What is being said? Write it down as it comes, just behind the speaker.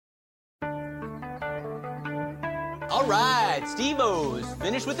All right, Steve-O's.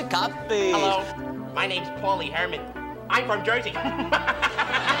 Finish with the coffee. Hello, my name's Paulie Herman. I'm from Jersey. Our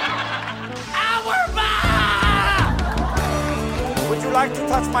mom! Would you like to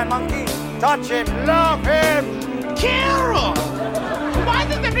touch my monkey? Touch him, love him! Carol! Why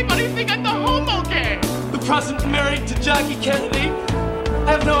does everybody think I'm the homo gang? The president married to Jackie Kennedy?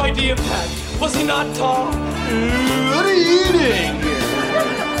 I have no idea, Pat. Was he not tall? What are you eating?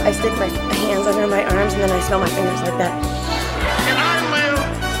 I stick my hands under my arms and then I smell my fingers like that. And I live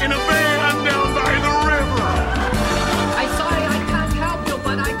in a van down by the river. I'm sorry I can't help you,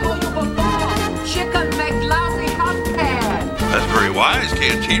 but I told you before. Chicken McLousy hot pan. That's very wise,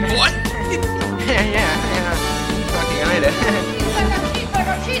 Canteen Boy. Yeah. Fucking later.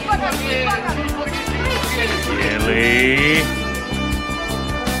 Cheeseburger. Really?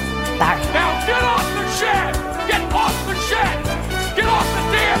 Now get off the shed! Get off the shed! Get off the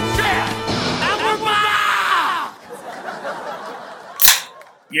damn shed!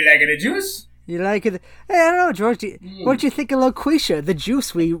 You liking the juice? You like it? Hey, I don't know, George. What'd you think of Loquisha, the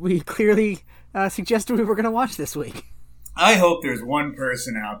juice we clearly suggested we were going to watch this week? I hope there's one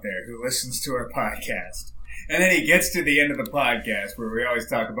person out there who listens to our podcast, and then he gets to the end of the podcast where we always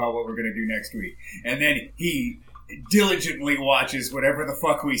talk about what we're going to do next week, and then he diligently watches whatever the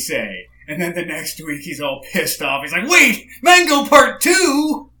fuck we say, and then the next week he's all pissed off. He's like, wait, Mango Part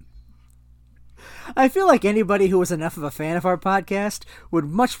 2? I feel like anybody who was enough of a fan of our podcast would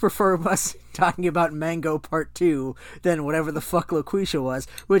much prefer us talking about Mango Part 2 than whatever the fuck Loquisha was,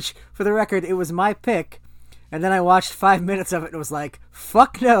 which, for the record, it was my pick, and then I watched 5 minutes of it and was like,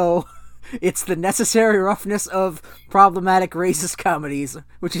 fuck no, it's the necessary roughness of problematic racist comedies,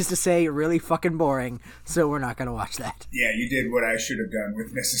 which is to say, really fucking boring, so we're not gonna watch that. Yeah, you did what I should have done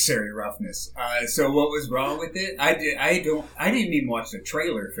with Necessary Roughness. So what was wrong with it? I didn't even watch the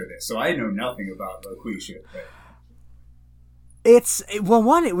trailer for this, so I know nothing about Loquisha. But...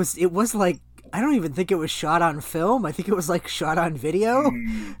 it was like, I don't even think it was shot on film. I think it was like shot on video.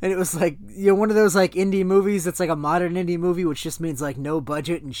 And it was like, one of those like indie movies that's like a modern indie movie, which just means like no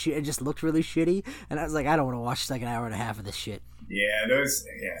budget and shit. It just looked really shitty. And I was like, I don't want to watch like an hour and a half of this shit. Yeah,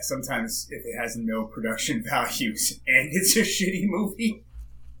 sometimes if it has no production values and it's a shitty movie,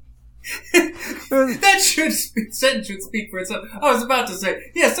 sentence should speak for itself. I was about to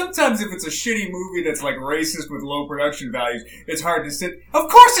say, yeah, sometimes if it's a shitty movie that's like racist with low production values, it's hard to sit. Of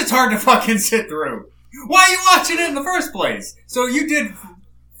course it's hard to fucking sit through. Why are you watching it in the first place? So you did,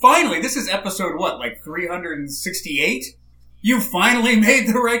 finally, this is episode what, like 368? You finally made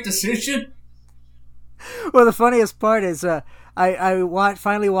the right decision? Well, the funniest part is, I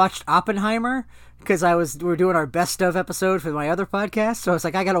finally watched Oppenheimer, because we were doing our best of episode for my other podcast, so I was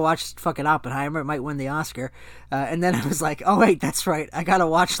like, I gotta watch fucking Oppenheimer, it might win the Oscar, and then I was like, oh wait, that's right, I gotta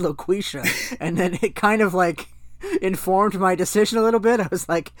watch Loquisha, and then it kind of like informed my decision a little bit. I was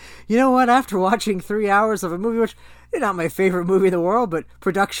like, you know what, after watching 3 hours of a movie, which is not my favorite movie in the world, but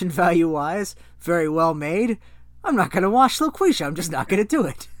production value wise, very well made, I'm not gonna watch Loquisha, I'm just not gonna do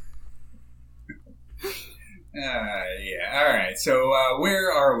it. Yeah, alright, so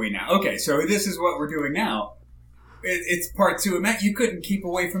where are we now? Okay, so this is what we're doing now. It's part 2 of Mango. You couldn't keep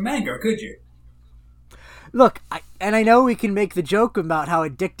away from Mango, could you? Look, I know we can make the joke about how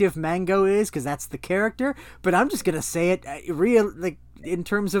addictive Mango is, because that's the character, but I'm just gonna say it, in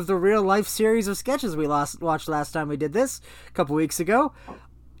terms of the real-life series of sketches we watched last time we did this, a couple weeks ago,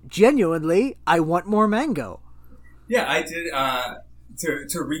 genuinely, I want more Mango. Yeah, I did,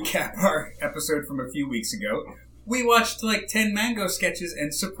 To recap our episode from a few weeks ago, we watched like 10 Mango sketches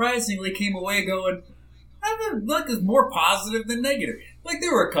and surprisingly came away going, I was more positive than negative. Like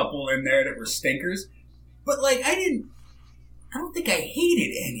there were a couple in there that were stinkers, but like I don't think I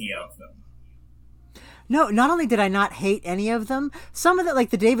hated any of them. No, not only did I not hate any of them, some of the, like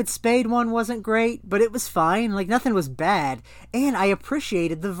the David Spade one wasn't great, but it was fine. Like nothing was bad, and I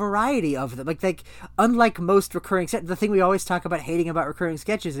appreciated the variety of them. Like unlike most recurring sketches, the thing we always talk about hating about recurring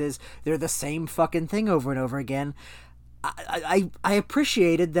sketches is they're the same fucking thing over and over again. I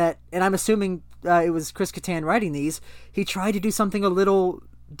appreciated that, and I'm assuming it was Chris Kattan writing these. He tried to do something a little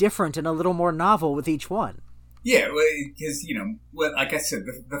different and a little more novel with each one. Yeah, because, like I said,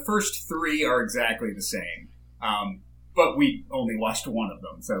 the first 3 are exactly the same. But we only watched one of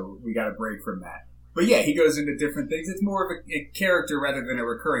them, so we got a break from that. But yeah, he goes into different things. It's more of a character rather than a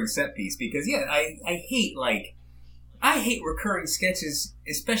recurring set piece, because yeah, I hate recurring sketches,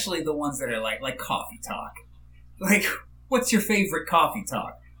 especially the ones that are like coffee talk. Like, what's your favorite coffee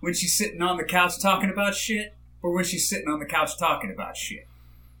talk? When she's sitting on the couch talking about shit? Or when she's sitting on the couch talking about shit?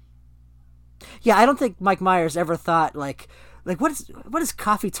 Yeah, I don't think Mike Myers ever thought, like, like what is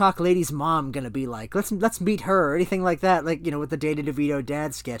Coffee Talk Lady's mom gonna be like? Let's meet her or anything like that. Like, you know, with the Danny DeVito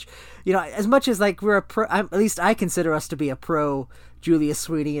dad sketch. You know, as much as like we're at least I consider us to be a pro Julia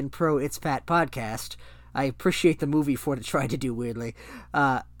Sweeney and pro It's Pat podcast. I appreciate the movie for what it tried to do weirdly.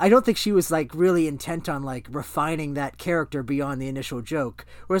 I don't think she was like really intent on like refining that character beyond the initial joke.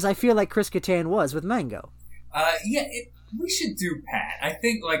 Whereas I feel like Chris Kattan was with Mango. We should do Pat. I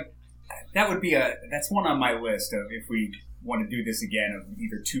think like that would be that's one on my list of if we want to do this again of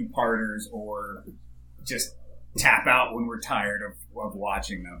either 2-parters or just tap out when we're tired of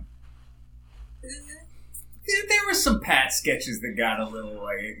watching them. There were some Pat sketches that got a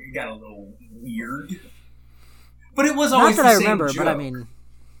little weird. But it was always not that the I same remember, joke. but I mean,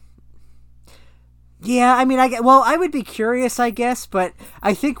 yeah, I mean, I would be curious, I guess, but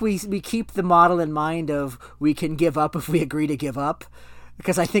I think we keep the model in mind of we can give up if we agree to give up,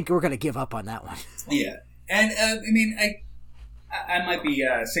 because I think we're going to give up on that one. Yeah, and I mean, I might be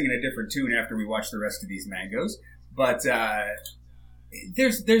singing a different tune after we watch the rest of these Mangos, but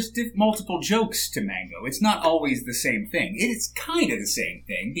there's multiple jokes to Mango. It's not always the same thing. It's kind of the same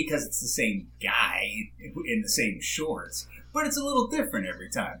thing because it's the same guy in the same shorts, but it's a little different every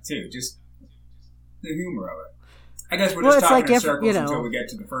time too. Just the humor of it. I guess we're just talking in circles until we get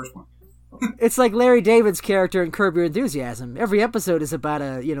to the first one. It's like Larry David's character in Curb Your Enthusiasm. Every episode is about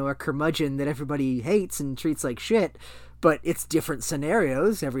a curmudgeon that everybody hates and treats like shit, but it's different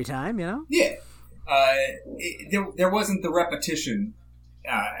scenarios every time, you know? Yeah. There wasn't the repetition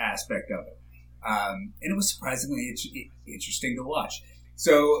aspect of it. And it was surprisingly interesting to watch.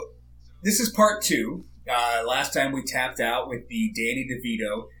 So, this is part 2. Last time we tapped out with the Danny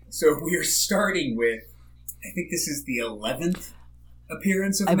DeVito. So, we're starting with, I think this is the 11th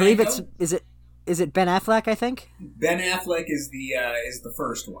appearance of Mango. I believe is it Ben Affleck, I think? Ben Affleck is the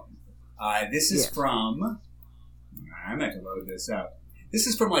first one. This is from, I meant to load this up. This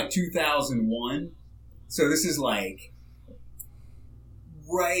is from like 2001. So this is like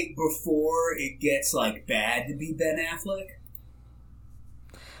right before it gets like bad to be Ben Affleck.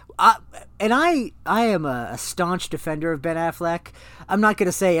 And I am a staunch defender of Ben Affleck. I'm not going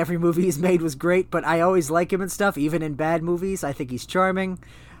to say every movie he's made was great, but I always like him and stuff, even in bad movies. I think he's charming.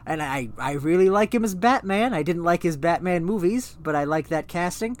 And I really like him as Batman. I didn't like his Batman movies, but I like that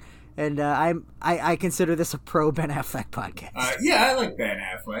casting. And I consider this a pro Ben Affleck podcast. Yeah, I like Ben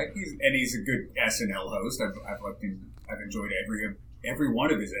Affleck. He's a good SNL host. I've liked him. I've enjoyed every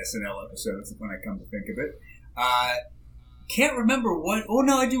one of his SNL episodes when I come to think of it. Can't remember what. Oh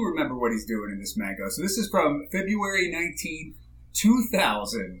no, I do remember what he's doing in this Mango. So this is from February 19th,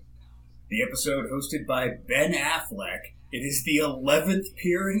 2000. The episode hosted by Ben Affleck. It is the 11th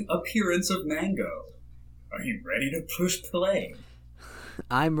appearance of Mango. Are you ready to push play?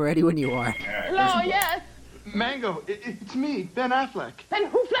 I'm ready when you are. Hello, yes. Mango, it's me, Ben Affleck.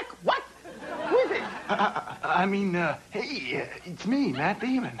 Ben Affleck, what? Who is it? I mean, hey, it's me, Matt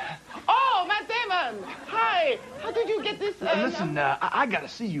Damon. Oh, Matt Damon. Hi. How did you get this? Listen, I gotta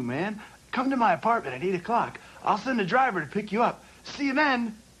see you, man. Come to my apartment at 8 o'clock. I'll send a driver to pick you up. See you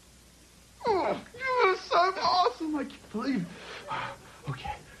then. Oh, you're so awesome. I can't believe it.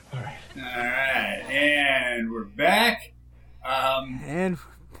 Okay, all right. All right, and we're back. And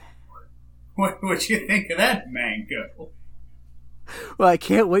what you think of that, Mango? well, I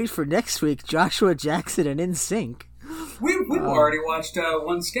can't wait for next week. Joshua Jackson and NSYNC. We've already watched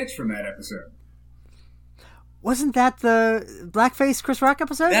one sketch from that episode. Wasn't that the blackface Chris Rock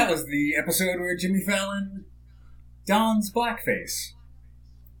episode? That was the episode where Jimmy Fallon dons blackface.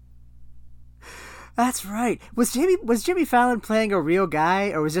 That's right. Was Jimmy Fallon playing a real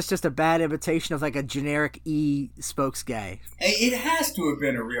guy, or was this just a bad imitation of like a generic spokes guy? It has to have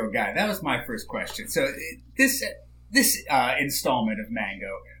been a real guy. That was my first question. So this installment of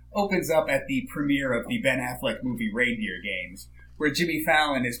Mango opens up at the premiere of the Ben Affleck movie Reindeer Games, where Jimmy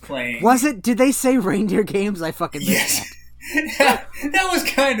Fallon is playing. Was it? Did they say Reindeer Games? I fucking missed that. That was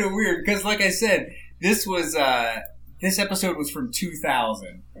kind of weird because, like I said, this episode was from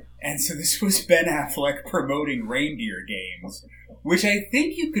 2000. And so this was Ben Affleck promoting Reindeer Games, which I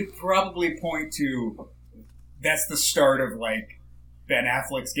think you could probably point to. That's the start of, like, Ben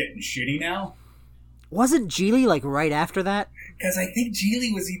Affleck's getting shitty now. Wasn't Geely, like, right after that? Because I think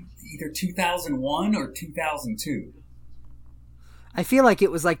Geely was either 2001 or 2002. I feel like it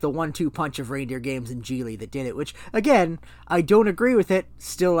was like the 1-2 punch of Reindeer Games and Geely that did it, which, again, I don't agree with it.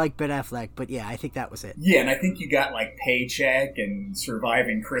 Still like Ben Affleck, but yeah, I think that was it. Yeah, and I think you got, like, Paycheck and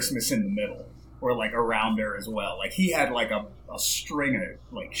Surviving Christmas in the middle, or, like, around there as well. Like, he had, like, a string of,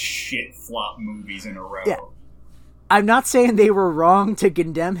 like, shit flop movies in a row. Yeah. I'm not saying they were wrong to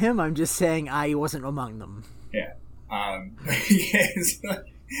condemn him. I'm just saying I wasn't among them. Yeah.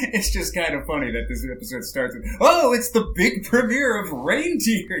 It's just kind of funny that this episode starts with, oh, it's the big premiere of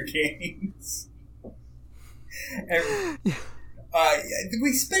Reindeer Games.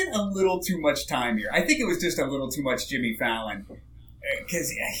 We spent a little too much time here. I think it was just a little too much Jimmy Fallon.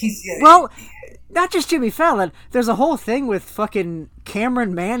 Because he's... Well, not just Jimmy Fallon. There's a whole thing with fucking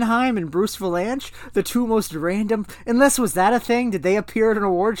Cameron Manheim and Bruce Vilanch, the two most random... Unless, was that a thing? Did they appear at an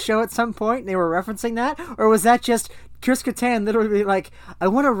awards show at some point and they were referencing that? Or was that just... Chris Kattan literally like, I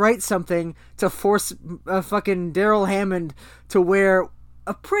want to write something to force fucking Daryl Hammond to wear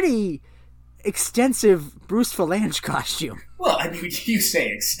a pretty extensive Bruce Vilanch costume. Well, I mean, you say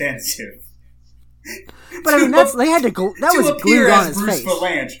extensive. But I mean, they had to go. That was glued on his Bruce face.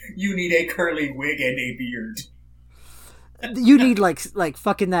 Vilanch, you need a curly wig and a beard. You need like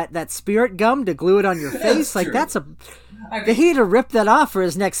fucking that spirit gum to glue it on your face. Like that's a. He had to rip that off for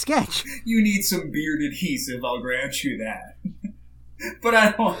his next sketch. You need some beard adhesive. I'll grant you that. But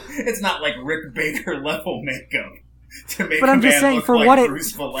I don't. It's not like Rick Baker level makeup to make. But I'm just saying, for like what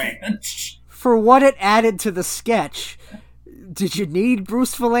Bruce Vilanch. For what it added to the sketch. Did you need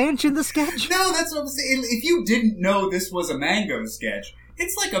Bruce Vilanch in the sketch? No, that's what I'm saying. If you didn't know this was a Mango sketch,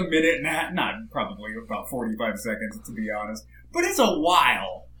 it's like a minute and a half, not probably about 45 seconds to be honest, but it's a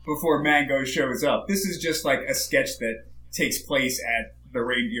while before Mango shows up. This is just like a sketch that takes place at the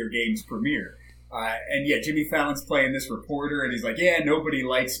Reindeer Games premiere. And yeah, Jimmy Fallon's playing this reporter, and he's like, yeah, nobody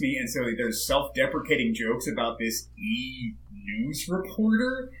likes me, and so there's self-deprecating jokes about this news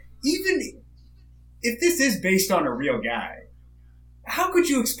reporter. Even if this is based on a real guy, how could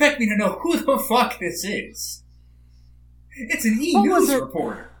you expect me to know who the fuck this is? It's an news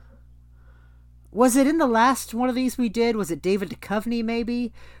reporter. Was it in the last one of these we did? Was it David Duchovny,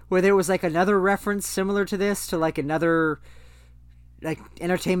 maybe? Where there was like another reference similar to this to like another like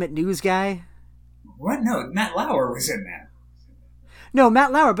entertainment news guy? What? No, Matt Lauer was in that. No,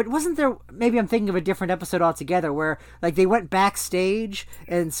 Matt Lauer, but wasn't there... Maybe I'm thinking of a different episode altogether where like they went backstage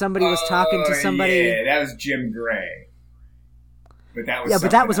and somebody was talking to somebody... Yeah, that was Jim Gray. But that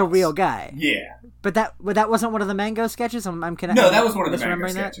was was a real guy. Yeah. But that wasn't one of the Mango sketches? No, that was one of the Mango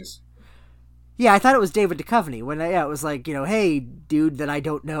sketches. Yeah, I thought it was David Duchovny. When it was like, hey, dude that I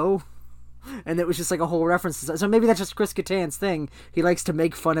don't know. And it was just like a whole reference. So maybe that's just Chris Kattan's thing. He likes to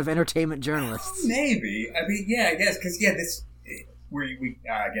make fun of entertainment journalists. Maybe. I mean, yeah, I guess. Because, this... Where we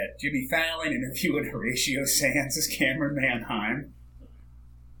got Jimmy Fallon interviewing Horatio Sanz as Cameron Manheim.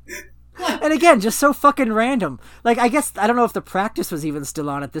 And again, just so fucking random. Like, I guess, I don't know if the practice was even still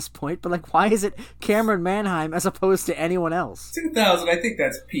on at this point, but like, why is it Cameron Manheim as opposed to anyone else? 2000, I think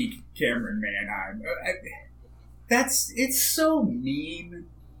that's peak Cameron Manheim. It's so mean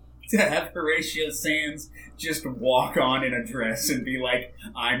to have Horatio Sanz just walk on in a dress and be like,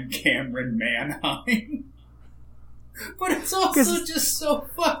 I'm Cameron Manheim. But it's also just so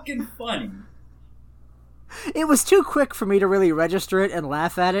fucking funny. It was too quick for me to really register it and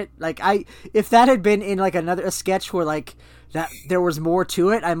laugh at it. Like, if that had been in like a sketch where like that there was more to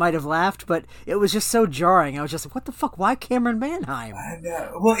it, I might have laughed. But it was just so jarring. I was just like, what the fuck? Why Cameron Manheim? I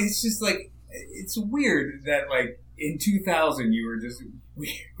know. Well, it's just like, it's weird that like in 2000 you were just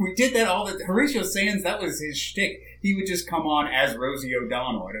we did that all the Horatio Sanz. That was his shtick. He would just come on as Rosie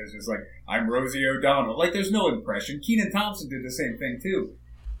O'Donnell, and it was just like, I'm Rosie O'Donnell. Like, there's no impression. Kenan Thompson did the same thing too.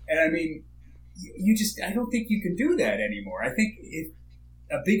 And I mean, I don't think you can do that anymore. I think if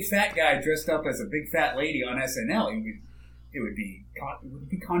a big fat guy dressed up as a big fat lady on SNL, it would be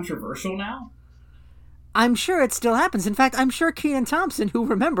controversial now. I'm sure it still happens. In fact, I'm sure Kenan Thompson, who,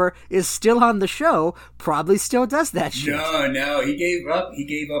 remember, is still on the show, probably still does that shit. No, he gave up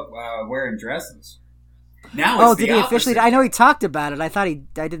wearing dresses. Now it's did he officially? I know he talked about it. I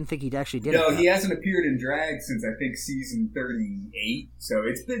didn't think he actually did it. No, he hasn't appeared in drag since I think season 38. So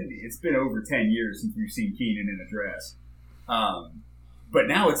it's been over 10 years since we've seen Kenan in a dress. But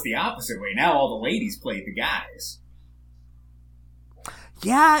now it's the opposite way. Now all the ladies play the guys.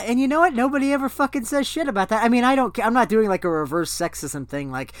 Yeah, and you know what? Nobody ever fucking says shit about that. I mean, I'm not doing like a reverse sexism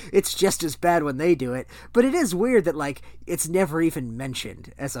thing, like it's just as bad when they do it, but it is weird that like it's never even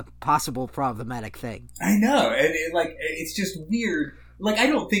mentioned as a possible problematic thing. I know, and it's just weird. Like, I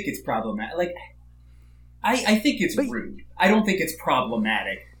don't think it's problematic. Like, I think it's rude. I don't think it's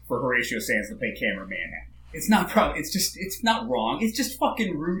problematic for Horatio Sanz to play Cameron Manheim. It's not it's not wrong. It's just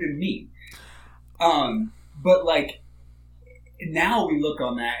fucking rude and mean. But like, now we look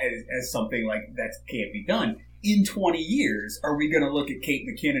on that as something like that can't be done. In 20 years, are we going to look at Kate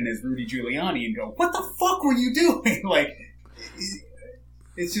McKinnon as Rudy Giuliani and go, what the fuck were you doing? Like,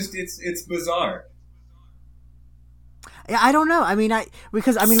 it's bizarre. Yeah, I don't know. I mean,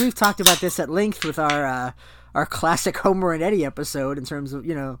 we've talked about this at length with our our classic Homer and Eddie episode in terms of,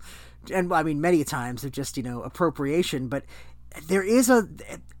 and I mean many times of just, appropriation, but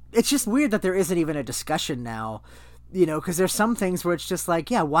it's just weird that there isn't even a discussion now, because there's some things where it's just like,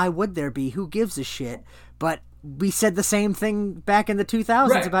 yeah, why would there be? Who gives a shit? But we said the same thing back in the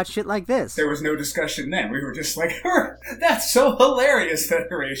 2000s about shit like this. There was no discussion then. We were just like, that's so hilarious that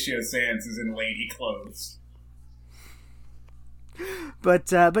Horatio Sands is in lady clothes.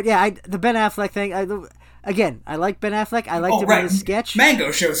 But yeah, the Ben Affleck thing, I like Ben Affleck. I liked him in the sketch.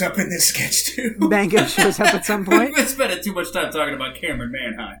 Mango shows up in this sketch, too. Mango shows up at some point. We've been spending too much time talking about Cameron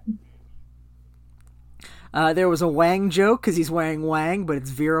Manheim. There was a Wang joke, because he's wearing Wang, but it's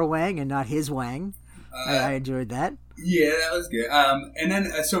Vera Wang and not his Wang. I enjoyed that. Yeah, that was good. And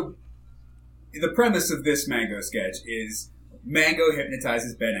then, so, the premise of this Mango sketch is Mango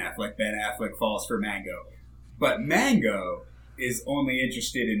hypnotizes Ben Affleck. Ben Affleck falls for Mango. But Mango is only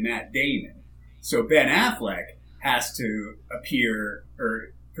interested in Matt Damon. So Ben Affleck has to appear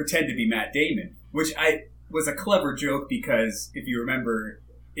or pretend to be Matt Damon, which was a clever joke because if you remember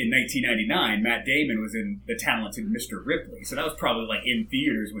in 1999, Matt Damon was in The Talented Mr. Ripley. So that was probably like in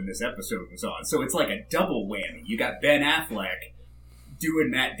theaters when this episode was on. So it's like a double whammy. You got Ben Affleck doing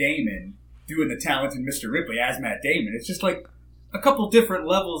Matt Damon, doing The Talented Mr. Ripley as Matt Damon. It's just like a couple different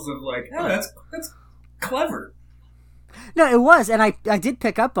levels of like, oh, that's clever. No, it was, and I did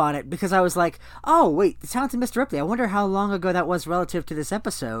pick up on it because I was like, oh, wait, The Talented Mr. Ripley. I wonder how long ago that was relative to this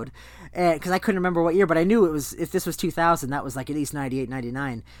episode, because I couldn't remember what year, but I knew it was, if this was 2000, that was like at least 98,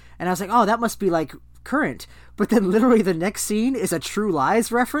 99, and I was like, oh, that must be like current, but then literally the next scene is a True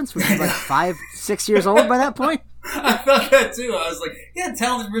Lies reference, which is like 5-6 years old by that point. I thought that too. I was like, yeah,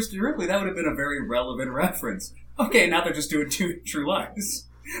 Talented Mr. Ripley, that would have been a very relevant reference. Okay, now they're just doing two True Lies.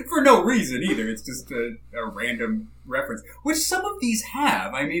 For no reason either. It's just a random reference. Which some of these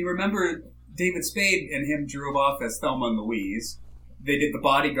have. I mean, remember David Spade and him drove off as Thelma and Louise. They did The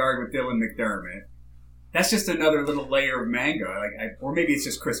Bodyguard with Dylan McDermott. That's just another little layer of Mango. Or maybe it's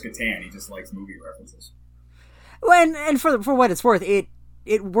just Chris Kattan. He just likes movie references. Well, and for what it's worth,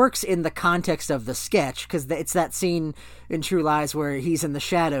 it works in the context of the sketch, because it's that scene in True Lies where he's in the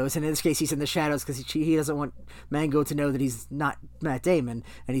shadows, and in this case he's in the shadows because he doesn't want Mango to know that he's not Matt Damon,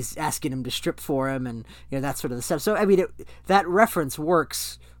 and he's asking him to strip for him, and that sort of the stuff. So I mean, that reference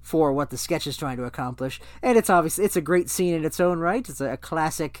works for what the sketch is trying to accomplish, and it's a great scene in its own right. It's a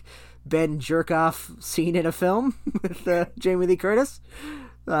classic Ben jerk-off scene in a film with Jamie Lee Curtis.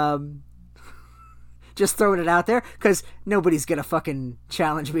 Just throwing it out there, because nobody's gonna fucking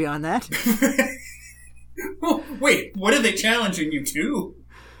challenge me on that. Wait, what are they challenging you to?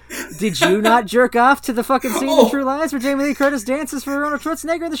 Did you not jerk off to the fucking scene in True Lies where Jamie Lee Curtis dances for Arnold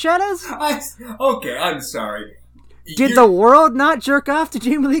Schwarzenegger in the shadows? Okay, I'm sorry. Did the world not jerk off to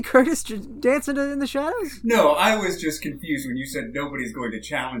Jamie Lee Curtis dancing in the shadows? No, I was just confused when you said nobody's going to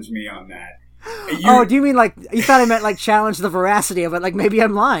challenge me on that. Do you mean like, you thought I meant like challenge the veracity of it? Like maybe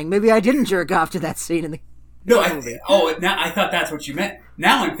I'm lying. Maybe I didn't jerk off to that scene in the movie. Now I thought that's what you meant.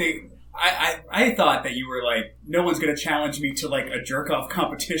 Now I'm thinking, I thought that you were like, no one's going to challenge me to like a jerk off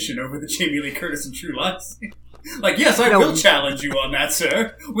competition over the Jamie Lee Curtis and True Lies. Like, yes, I will challenge you on that,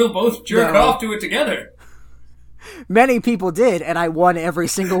 sir. We'll both jerk off to it together. Many people did, and I won every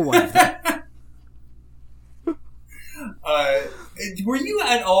single one of them. Were you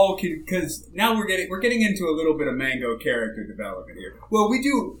at all, because now we're getting into a little bit of Mango character development here. Well,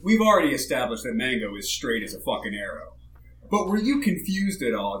 we've already established that Mango is straight as a fucking arrow. But were you confused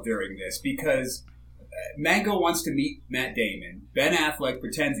at all during this? Because Mango wants to meet Matt Damon. Ben Affleck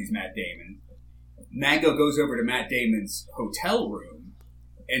pretends he's Matt Damon. Mango goes over to Matt Damon's hotel room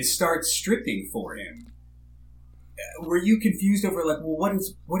and starts stripping for him. Were you confused over like, well,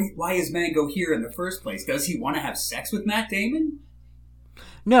 why is Mango here in the first place? Does he want to have sex with Matt Damon?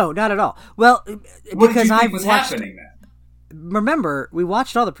 No, not at all. Well, what because did you think was happening then? Remember, we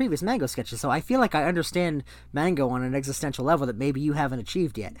watched all the previous Mango sketches, so I feel like I understand Mango on an existential level that maybe you haven't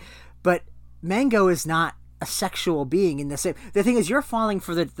achieved yet. But Mango is not a sexual being in the same. The thing is, you're falling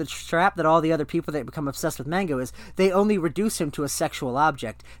for the trap that all the other people that become obsessed with Mango is. They only reduce him to a sexual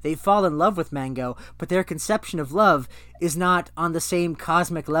object. They fall in love with Mango, but their conception of love is not on the same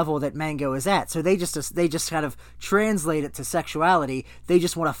cosmic level that Mango is at. So they just kind of translate it to sexuality. They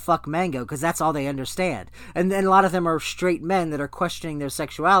just want to fuck Mango because that's all they understand. And then a lot of them are straight men that are questioning their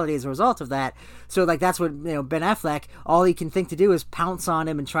sexuality as a result of that. So like that's what Ben Affleck, all he can think to do is pounce on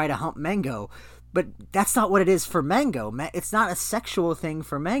him and try to hump Mango. But that's not what it is for Mango. It's not a sexual thing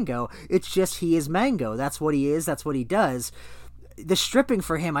for Mango. It's just he is Mango. That's what he is. That's what he does. The stripping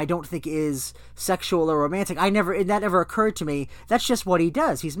for him, I don't think is sexual or romantic. That never occurred to me. That's just what he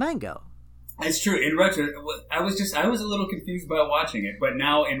does. He's Mango. It's true. In I was a little confused by watching it, but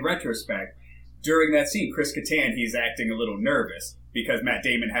now in retrospect, during that scene, Chris Kattan, he's acting a little nervous because Matt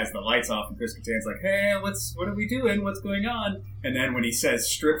Damon has the lights off and Chris Kattan's like, hey, what are we doing? What's going on? And then when he says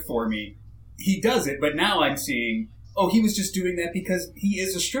strip for me, he does it, but now I'm seeing, oh, he was just doing that because he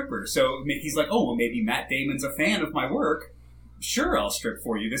is a stripper. So he's like, oh, well, maybe Matt Damon's a fan of my work. Sure, I'll strip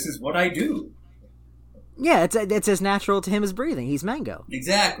for you. This is what I do. Yeah, it's as natural to him as breathing. He's Mango.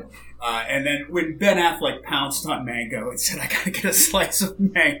 Exactly. And then when Ben Affleck pounced on Mango and said, I gotta get a slice of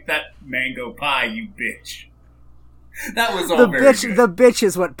that mango pie, you bitch. That was all very good. The bitch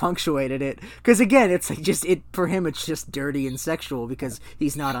is what punctuated it. Because again, it's like for him, it's just dirty and sexual because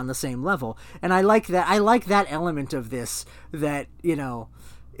he's not on the same level. And I like that. I like that element of this, that, you know,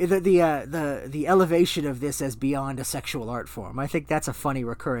 the elevation of this as beyond a sexual art form. I think that's a funny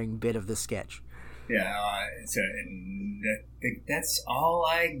recurring bit of the sketch. Yeah, I think that's all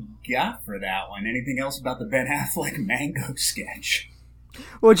I got for that one. Anything else about the Ben Affleck Mango sketch?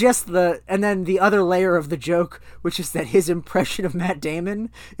 Well, and then the other layer of the joke, which is that his impression of Matt Damon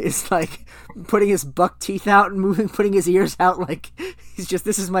is like putting his buck teeth out and putting his ears out like he's just,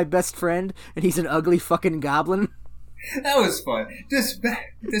 this is my best friend, and he's an ugly fucking goblin. That was fun. Does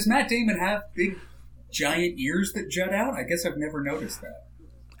Matt Damon have big, giant ears that jut out? I guess I've never noticed that.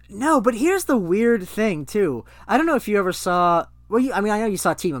 No, but here's the weird thing, too. I don't know if you ever saw... Well, I know you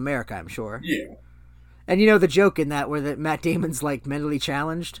saw Team America, I'm sure. Yeah. And you know the joke in that where Matt Damon's, like, mentally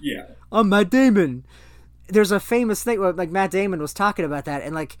challenged? Yeah. I'm Matt Damon. There's a famous thing where, like, Matt Damon was talking about that,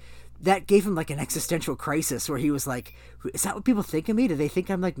 and, like, that gave him, like, an existential crisis where he was like, is that what people think of me? Do they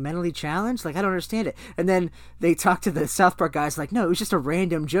think I'm, like, mentally challenged? Like, I don't understand it. And then they talked to the South Park guys, like, no, it was just a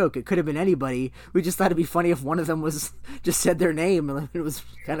random joke. It could have been anybody. We just thought it'd be funny if one of them was just said their name, and it was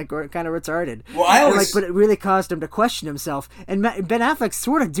kind of retarded. Well, but it really caused him to question himself. And Ben Affleck's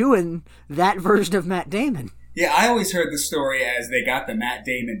sort of doing that version of Matt Damon. Yeah, I always heard the story as they got the Matt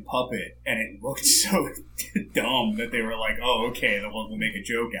Damon puppet, and it looked so dumb that they were like, oh, okay, then we'll make a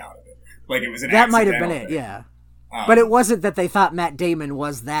joke out of it. Like it was an that might have been thing. it, yeah. But it wasn't that they thought Matt Damon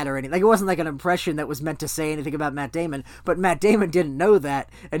was that or anything. Like, it wasn't like an impression that was meant to say anything about Matt Damon, but Matt Damon didn't know that,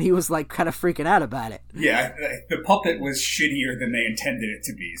 and he was, like, kind of freaking out about it. Yeah, the puppet was shittier than they intended it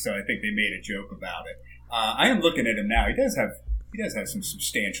to be, so I think they made a joke about it. I am looking at him now. He does have some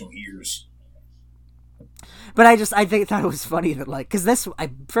substantial ears. But I thought it was funny that, like, because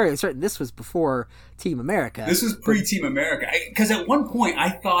I'm fairly certain this was before Team America. This was pre-Team America. Because at one point I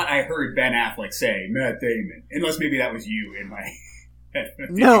thought I heard Ben Affleck say Matt Damon, unless maybe that was you in my head.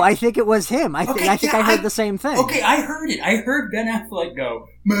 No, I think it was him. I think I heard the same thing. Okay, I heard it. I heard Ben Affleck go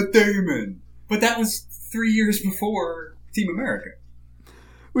Matt Damon, but that was 3 years before Team America.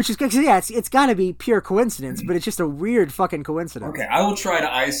 Which is good, yeah, it's got to be pure coincidence, but it's just a weird fucking coincidence. Okay, I will try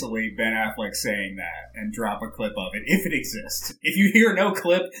to isolate Ben Affleck saying that and drop a clip of it, if it exists. If you hear no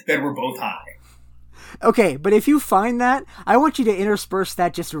clip, then we're both high. Okay, but if you find that, I want you to intersperse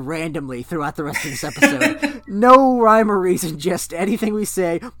that just randomly throughout the rest of this episode. No rhyme or reason, just anything we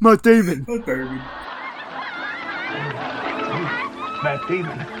say, Matt Damon. Matt Damon. Matt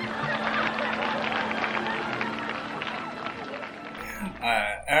Damon.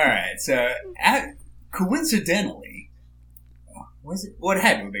 Alright, so coincidentally, what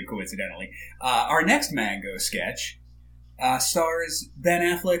had to have been coincidentally, our next Mango sketch stars Ben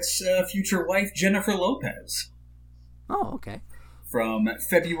Affleck's future wife, Jennifer Lopez. Oh, okay. From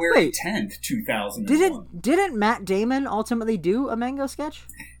February 10th, 2001. Didn't Matt Damon ultimately do a Mango sketch?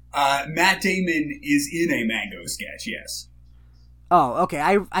 Matt Damon is in a Mango sketch, yes. Oh, okay.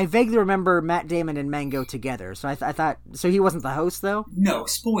 I vaguely remember Matt Damon and Mango together, so I thought... So he wasn't the host, though? No,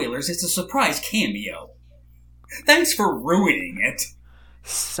 spoilers. It's a surprise cameo. Thanks for ruining it.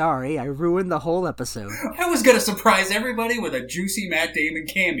 Sorry, I ruined the whole episode. I was gonna surprise everybody with a juicy Matt Damon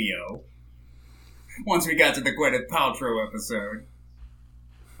cameo. Once we got to the Gwyneth Paltrow episode.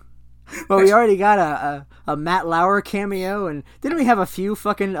 Well, we already got a Matt Lauer cameo, and didn't we have a few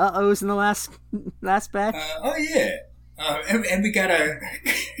fucking uh-ohs in the last batch? Oh, yeah. And we got a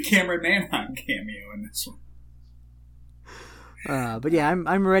Cameron Manheim cameo in this one. But yeah,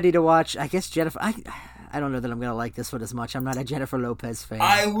 I'm ready to watch. I guess Jennifer. I don't know that I'm gonna like this one as much. I'm not a Jennifer Lopez fan.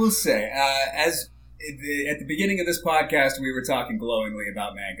 I will say, at the beginning of this podcast, we were talking glowingly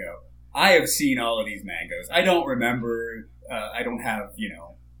about Mango. I have seen all of these Mangos. I don't remember. I don't have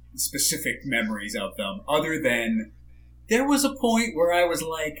specific memories of them, other than there was a point where I was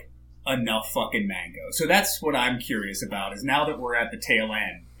like, enough fucking Mango. So that's what I'm curious about, is now that we're at the tail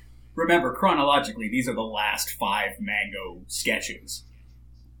end. Remember, chronologically, these are the last 5 Mango sketches.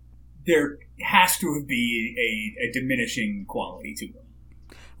 There has to be a diminishing quality to them.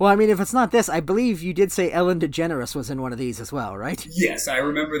 Well, I mean, if it's not this, I believe you did say Ellen DeGeneres was in one of these as well, right? Yes, I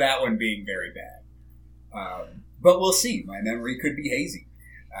remember that one being very bad. But we'll see. My memory could be hazy.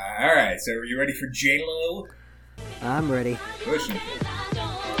 All right, so are you ready for J-Lo? I'm ready. Pushing.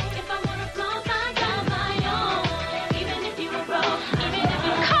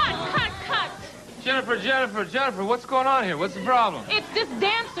 Jennifer, what's going on here? What's the problem? It's this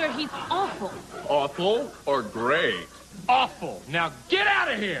dancer. He's awful. Awful or great? Awful. Now get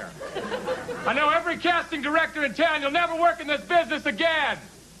out of here. I know every casting director in town. You'll never work in this business again.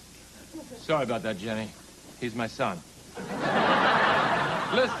 Sorry about that, Jenny. He's my son.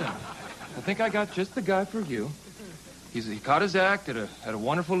 Listen, I think I got just the guy for you. He caught his act at a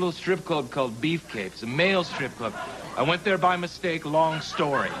wonderful little strip club called Beefcake. It's a male strip club. I went there by mistake, long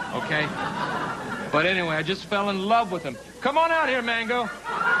story, okay? But anyway, I just fell in love with him. Come on out here, Mango. Sorry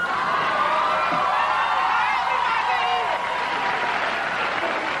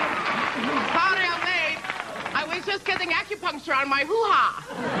I'm late. I was just getting acupuncture on my hoo-ha.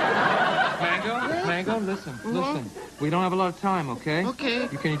 Mango, listen. We don't have a lot of time, okay? Okay.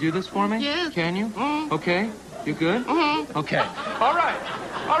 Can you do this for me? Yes. Can you? Mm. Okay. You good? Mm-hmm. Okay. All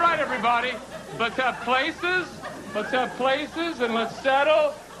right, everybody. Let's have places, and let's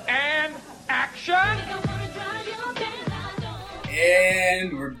settle, and action.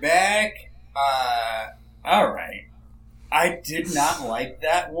 And we're back. All right. I did not like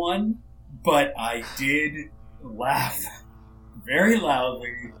that one, but I did laugh very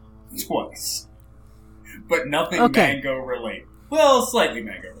loudly twice. But nothing Mango related. Well, slightly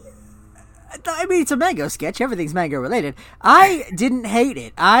Mango related. I mean, it's a Mango sketch. Everything's Mango related. I didn't hate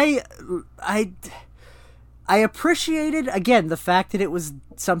it. I appreciated, again, the fact that it was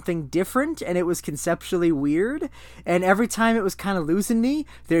something different and it was conceptually weird. And every time it was kind of losing me,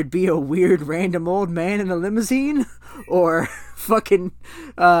 there'd be a weird random old man in a limousine, or fucking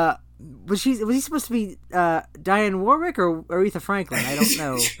was he supposed to be Diane Warwick or Aretha Franklin? I don't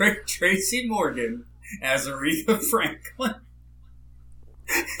know. Tracy Morgan as Aretha Franklin.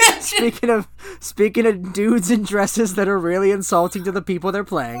 Speaking of dudes in dresses that are really insulting to the people they're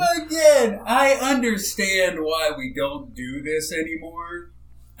playing. Again, I understand why we don't do this anymore.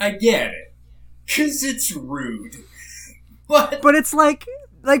 I get it. 'Cause it's rude. But it's like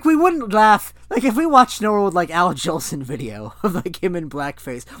we wouldn't laugh. Like, if we watched an old, like, Al Jolson video of, like, him in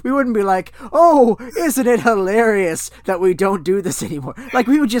blackface, we wouldn't be like, oh, isn't it hilarious that we don't do this anymore? Like,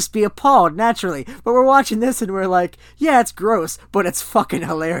 we would just be appalled, naturally. But we're watching this and we're like, yeah, it's gross, but it's fucking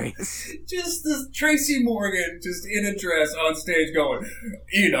hilarious. Just this Tracy Morgan just in a dress on stage going,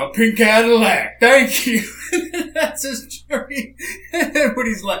 pink Cadillac, thank you. That's his journey. And then when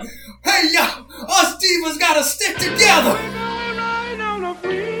he's like, hey, yo, us divas gotta stick together.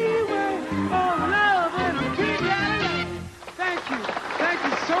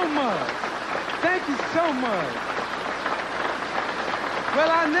 Thank you so much. Well,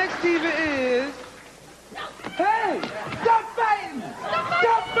 our next diva is... Hey! Stop fighting!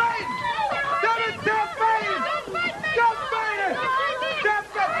 Stop fighting! Stop fighting! Stop fighting! Stop fighting!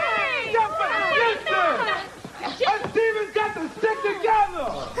 Stop fighting! Listen! Us divas got to stick together!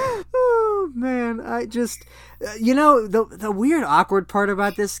 Oh, man, I just... the weird, awkward part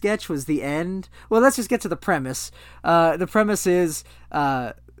about this sketch was the end. Well, let's just get to the premise. The premise is...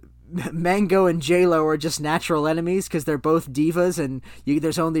 Mango and J-Lo are just natural enemies because they're both divas, and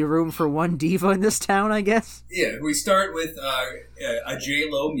there's only room for one diva in this town, I guess. Yeah, we start with a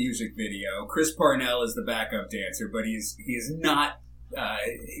J-Lo music video. Chris Parnell is the backup dancer, but he's not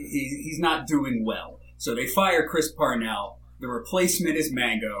doing well. So they fire Chris Parnell. The replacement is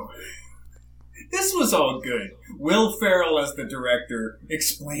Mango. This was all good. Will Ferrell as the director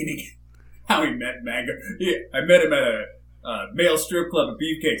explaining how he met Mango. Yeah, I met him at a male strip club at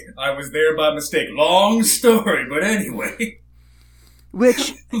Beefcakes. I was there by mistake. Long story, but anyway.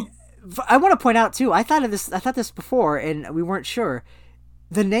 Which I want to point out too. I thought this before, and we weren't sure.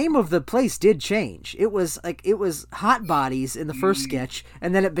 The name of the place did change. It was Hot Bodies in the first sketch,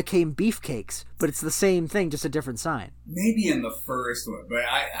 and then it became Beefcakes. But it's the same thing, just a different sign. Maybe in the first one, but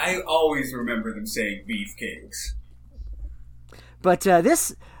I always remember them saying Beefcakes. But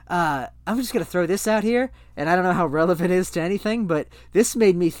this. I'm just going to throw this out here, and I don't know how relevant it is to anything, but this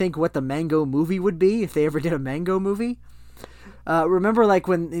made me think what the Mango movie would be if they ever did a Mango movie. Remember, like,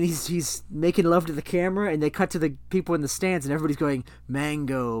 when he's making love to the camera, and they cut to the people in the stands, and everybody's going,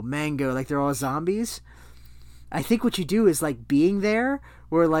 Mango, Mango, like they're all zombies? I think what you do is like being there,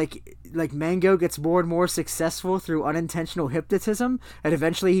 where like Mango gets more and more successful through unintentional hypnotism, and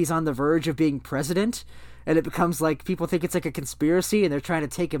eventually he's on the verge of being president, and it becomes like people think it's like a conspiracy, and they're trying to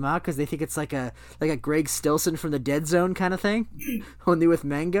take him out because they think it's like a Greg Stilson from the Dead Zone kind of thing, only with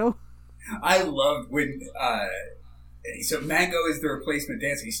Mango. I loved when so Mango is the replacement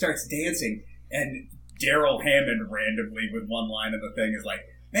dancer. He starts dancing, and Daryl Hammond randomly with one line of the thing is like,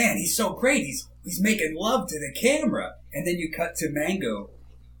 "Man, he's so great. He's making love to the camera." And then you cut to Mango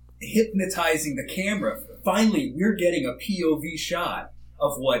hypnotizing the camera. Finally, we're getting a POV shot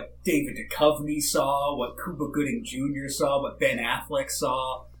of what David Duchovny saw, what Cuba Gooding Jr. saw, what Ben Affleck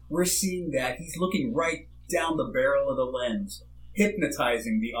saw. We're seeing that. He's looking right down the barrel of the lens,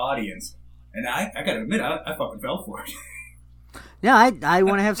 hypnotizing the audience. And I gotta admit, I fucking fell for it. Yeah, I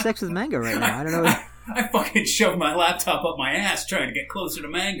want to have sex with Mango right now. I don't know. I fucking shoved my laptop up my ass trying to get closer to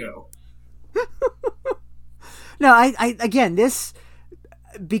Mango. No, I again, this,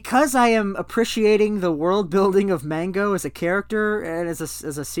 because I am appreciating the world building of Mango as a character and as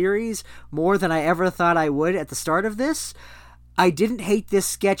a series more than I ever thought I would at the start of this, I didn't hate this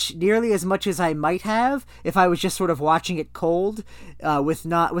sketch nearly as much as I might have if I was just sort of watching it cold,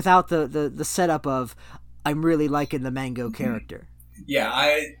 without the setup of I'm really liking the Mango character. Yeah,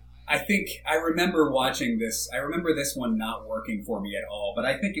 I think I remember watching this. I remember this one not working for me at all, but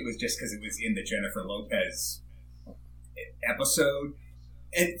I think it was just because it was in the Jennifer Lopez episode.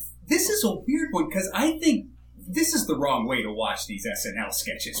 And this is a weird one because I think this is the wrong way to watch these SNL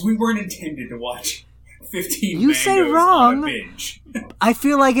sketches. We weren't intended to watch 15 You Mangos say wrong. on a binge. I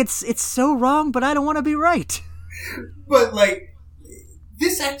feel like it's so wrong, but I don't want to be right. But like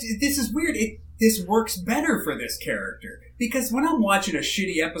this is weird. This works better for this character. Because when I'm watching a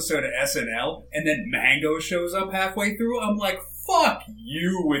shitty episode of SNL and then Mango shows up halfway through, I'm like, fuck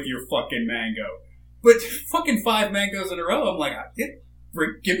you with your fucking Mango. But fucking 5 Mangos in a row, I'm like,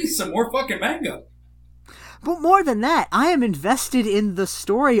 give me some more fucking Mango. But more than that, I am invested in the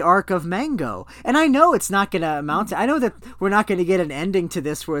story arc of Mango. And I know it's not going to amount to... I know that we're not going to get an ending to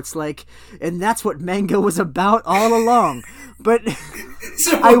this where it's like, and that's what Mango was about all along. But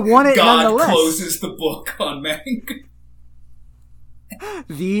so I want it God nonetheless. God closes the book on Mango.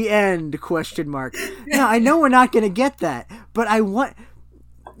 The end, ? Now, I know we're not going to get that, but I want...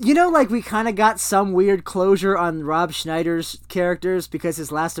 You know, like, we kind of got some weird closure on Rob Schneider's characters because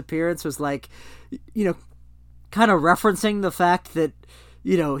his last appearance was, like, you know, kind of referencing the fact that,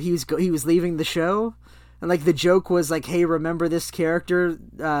 you know, he was leaving the show. And, like, the joke was, like, hey, remember this character?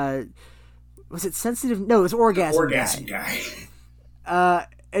 Was it Sensitive? No, it was Orgasm Guy.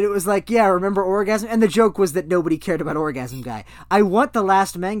 And it was like, yeah, remember Orgasm? And the joke was that nobody cared about Orgasm Guy. I want the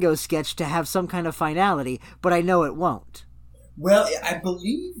last Mango sketch to have some kind of finality, but I know it won't. Well, I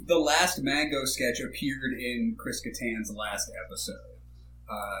believe the last Mango sketch appeared in Chris Kattan's last episode.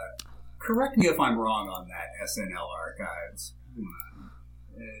 Correct me if I'm wrong on that, SNL Archives.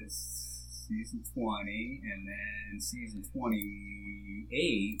 It's season 20, and then season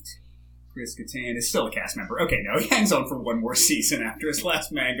 28, Chris Kattan is still a cast member. Okay, no, he hangs on for one more season after his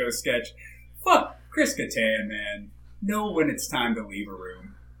last Mango sketch. Fuck Chris Kattan, man. Know when it's time to leave a room.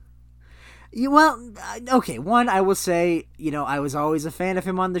 Well, okay, one, I will say, you know, I was always a fan of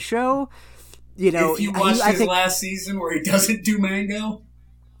him on the show. You know, if you watched his last season where he doesn't do Mango,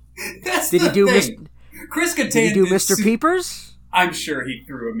 that's did the he do thing. Chris Kattan did he do Mr. Peepers? I'm sure he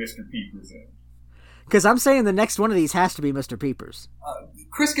threw a Mr. Peepers in. Because I'm saying the next one of these has to be Mr. Peepers.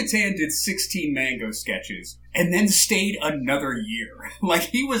 Chris Kattan did 16 Mango sketches and then stayed another year. Like,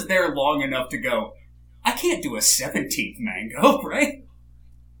 he was there long enough to go, I can't do a 17th Mango, right?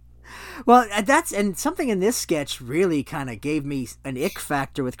 Well, and something in this sketch really kind of gave me an ick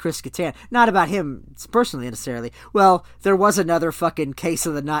factor with Chris Kattan. Not about him personally necessarily. Well, there was another fucking case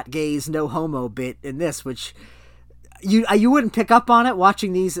of the not gays, no homo bit in this, which you wouldn't pick up on it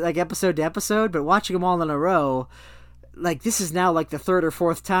watching these like episode to episode, but watching them all in a row, like this is now like the 3rd or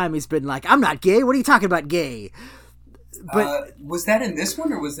 4th time he's been like, I'm not gay. What are you talking about, gay? But was that in this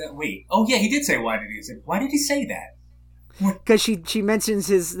one or was that? Wait, oh yeah, he did say why did he say that? Because she mentions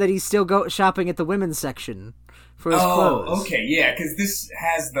that he's still shopping at the women's section for his clothes. Oh, okay, yeah, because this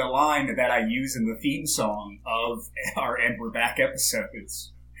has the line that I use in the theme song of our And We're Back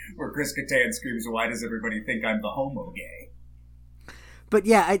episodes, where Chris Kattan screams, why does everybody think I'm the homo gay? But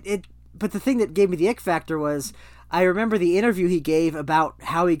yeah, but the thing that gave me the ick factor was, I remember the interview he gave about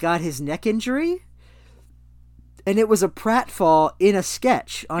how he got his neck injury, and it was a pratfall in a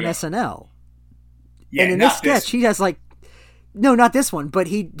sketch on SNL. Yeah, and in this sketch, he has like No, not this one, but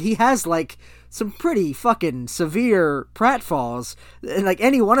he has like some pretty fucking severe pratfalls, and like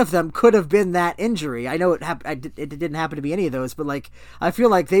any one of them could have been that injury. I know it didn't happen to be any of those, but like I feel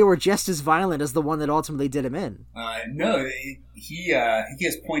like they were just as violent as the one that ultimately did him in. No, he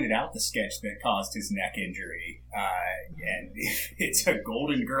has pointed out the sketch that caused his neck injury, and it's a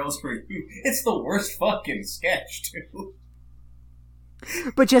Golden Girls for You. It's the worst fucking sketch too.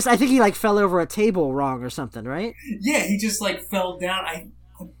 But just, I think he like fell over a table wrong or something, right? Yeah, he just like fell down.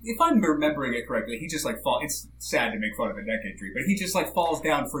 If I'm remembering it correctly, he just like it's sad to make fun of a neck injury, but he just like falls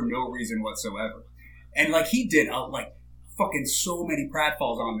down for no reason whatsoever. And like he did like fucking so many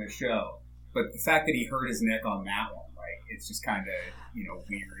pratfalls on this show, but the fact that he hurt his neck on that one, like it's just kind of,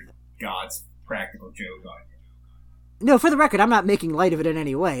 weird God's practical joke on it. No, for the record, I'm not making light of it in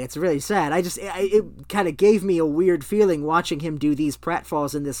any way. It's really sad. It kind of gave me a weird feeling watching him do these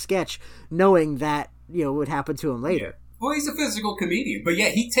pratfalls in this sketch, knowing that, would happen to him later. Yeah. Well, he's a physical comedian. But yeah,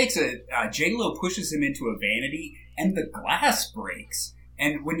 he takes J-Lo pushes him into a vanity, and the glass breaks.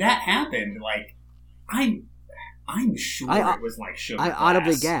 And when that happened, like, I'm sure it was like sugar glass. I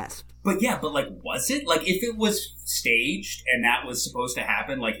audibly gasped. But like, was it? Like, if it was staged, and that was supposed to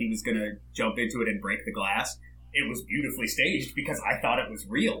happen, like he was gonna jump into it and break the glass, it was beautifully staged because I thought it was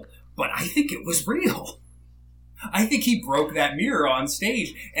real, but I think it was real. I think he broke that mirror on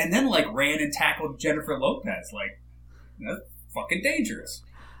stage and then like ran and tackled Jennifer Lopez. Like, that's fucking dangerous.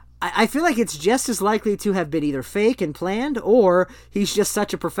 I feel like it's just as likely to have been either fake and planned, or he's just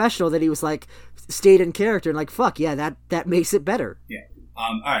such a professional that he was like stayed in character and like, fuck yeah, that makes it better. Yeah.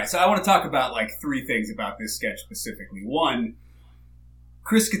 All right. So I want to talk about like three things about this sketch specifically. One,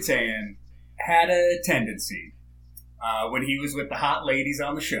 Chris Kattan had a tendency when he was with the hot ladies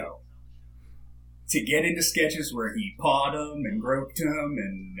on the show to get into sketches where he pawed them and groped them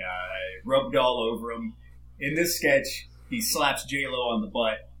and rubbed all over them. In this sketch, he slaps J-Lo on the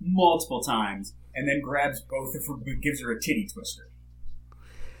butt multiple times and then grabs both of her, gives her a titty twister.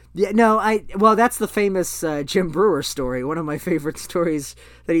 Yeah, no, well, that's the famous Jim Breuer story, one of my favorite stories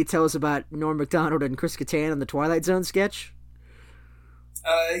that he tells about Norm Macdonald and Chris Kattan in the Twilight Zone sketch.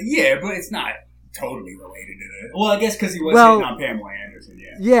 Yeah, but it's not totally related to it. Well, I guess because he was hitting on Pamela Anderson,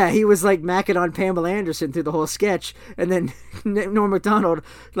 yeah. Yeah, he was like macking on Pamela Anderson through the whole sketch, and then Norm Macdonald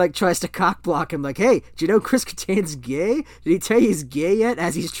like tries to cock block him, like, "Hey, do you know Chris Kattan's gay? Did he tell you he's gay yet?"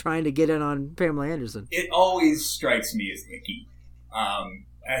 As he's trying to get in on Pamela Anderson. It always strikes me as icky.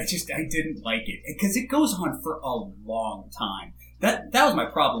 I didn't like it because it goes on for a long time. That was my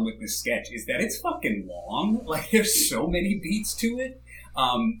problem with this sketch, is that it's fucking long. Like, there's so many beats to it.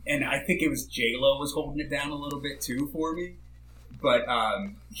 And I think it was J-Lo was holding it down a little bit too for me. But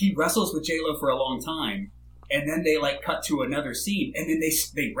he wrestles with J-Lo for a long time, and then they like cut to another scene, and then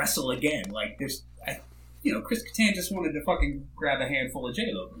they wrestle again. Like Chris Kattan just wanted to fucking grab a handful of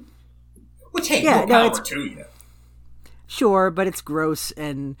J-Lo, which more power to you. Sure, but it's gross,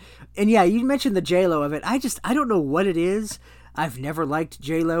 and yeah, you mentioned the J-Lo of it. I don't know what it is. I've never liked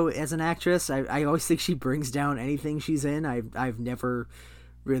J-Lo as an actress. I always think she brings down anything she's in. I've never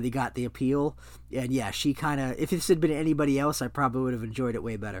really got the appeal. And yeah, she kind of, if this had been anybody else, I probably would have enjoyed it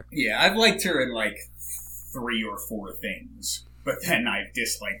way better. Yeah, I've liked her in like 3 or 4 things, but then I've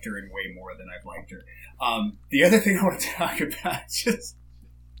disliked her in way more than I've liked her. The other thing I want to talk about is just...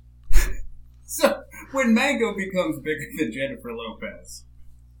 So, when Mango becomes bigger than Jennifer Lopez,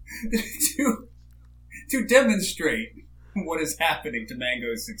 to demonstrate what is happening to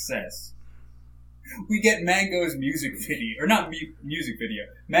Mango's success, we get Mango's music video, or not music video,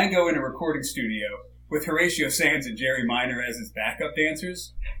 Mango in a recording studio with Horatio Sands and Jerry Minor as his backup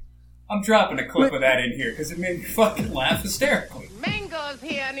dancers. I'm dropping a clip of that in here because it made me fucking laugh hysterically. Mango's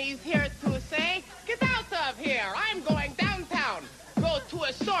here and he's here to say, get out of here, I'm going downtown. Go to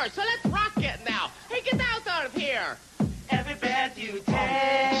a store, so let's rock it now. Hey, get out of here. Every breath you take,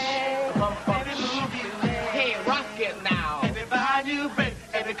 every move you make. Hey, rock it now. Every bond you break,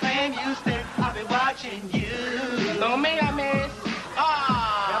 every claim you stake, I'll be watching you. No me, I miss.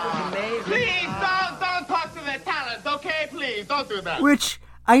 That was amazing. Please, don't talk to the talent, okay? Please, don't do that. Which,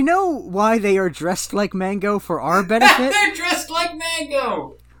 I know why they are dressed like Mango for our benefit. They're dressed like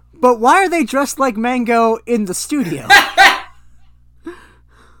Mango! But why are they dressed like Mango in the studio?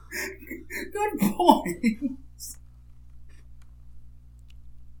 Good point.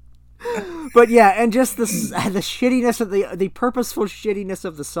 But yeah, and just the shittiness of the purposeful shittiness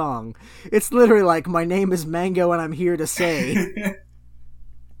of the song. It's literally like, my name is Mango and I'm here to say.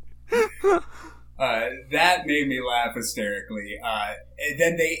 That made me laugh hysterically. And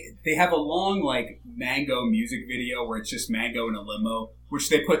then they have a long like Mango music video where it's just Mango in a limo, which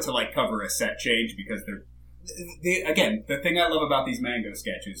they put to like cover a set change because Again, the thing I love about these Mango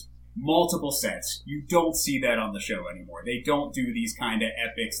sketches, multiple sets. You don't see that on the show anymore. They don't do these kind of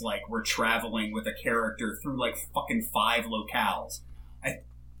epics like we're traveling with a character through like fucking 5 locales.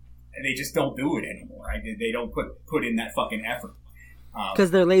 They just don't do it anymore. They don't put in that fucking effort.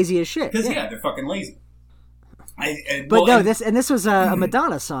 Because they're lazy as shit. Because they're fucking lazy. This was a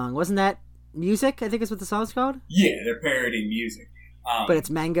Madonna song, wasn't that? Music, I think is what the song's called. Yeah, they're parodying music. But it's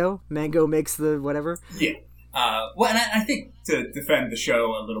Mango. Mango makes the whatever. Yeah. And I think to defend the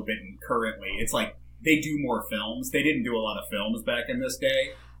show a little bit currently, it's like they do more films. They didn't do a lot of films back in this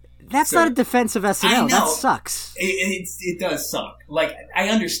day. That's not a defense of SNL. That sucks. It does suck. Like, I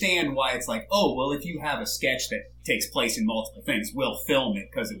understand why it's like, oh, well, if you have a sketch that takes place in multiple things, we'll film it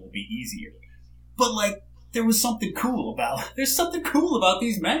because it will be easier. But, like, there's something cool about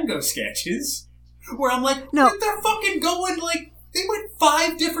these Mango sketches where I'm like, no, they're fucking going, like, they went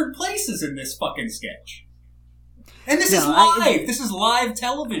 5 different places in this fucking sketch. And this is live. This is live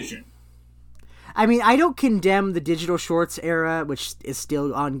television. I mean, I don't condemn the digital shorts era, which is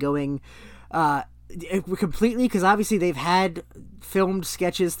still ongoing, completely, because obviously they've had filmed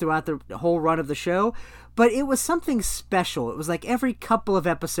sketches throughout the whole run of the show, but it was something special. It was like every couple of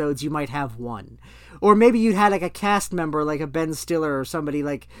episodes you might have one. Or maybe you'd had like a cast member, like a Ben Stiller or somebody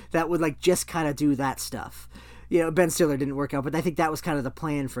like that would like just kind of do that stuff. You know, Ben Stiller didn't work out, but I think that was kind of the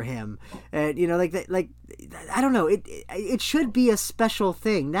plan for him. And you know, like I don't know, it should be a special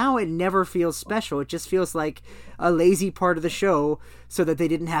thing. Now it never feels special. It just feels like a lazy part of the show, so that they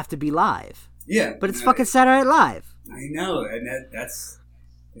didn't have to be live. Yeah, but it's fucking Saturday Night Live. I know, and that's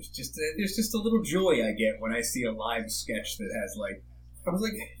there's just a little joy I get when I see a live sketch that has like. I was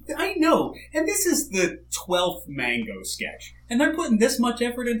like, I know, and this is the 12th Mango sketch, and they're putting this much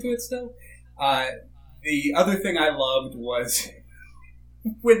effort into it still. The other thing I loved was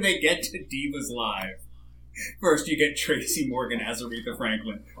when they get to Divas Live. First, you get Tracy Morgan as Aretha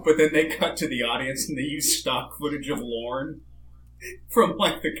Franklin, but then they cut to the audience and they use stock footage of Lorne from,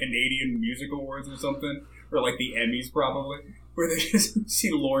 like, the Canadian Music Awards or something, or, like, the Emmys probably, where they just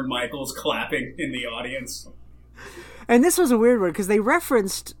see Lorne Michaels clapping in the audience. And this was a weird one, because they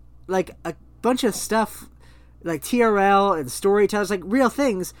referenced, like, a bunch of stuff like TRL and Storytellers, like real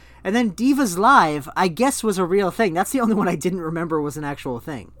things, and then Divas Live, I guess, was a real thing. That's the only one I didn't remember was an actual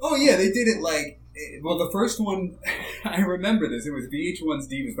thing. Oh yeah, they did it like, well, the first one, I remember this, it was VH1's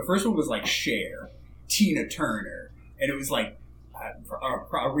Divas. The first one was like Cher, Tina Turner, and it was like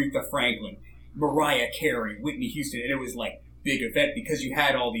Aretha Franklin, Mariah Carey, Whitney Houston, and it was like big event because you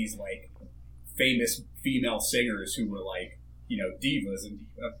had all these like famous female singers who were like, you know, divas and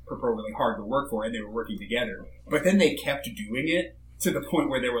appropriately hard to work for, and they were working together. But then they kept doing it to the point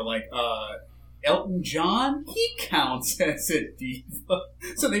where they were like, Elton John, he counts as a diva.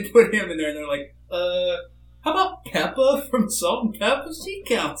 So they put him in there, and they're like, how about Peppa from Salt and Pepper? She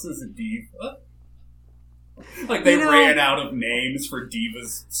counts as a diva. Like, they ran out of names for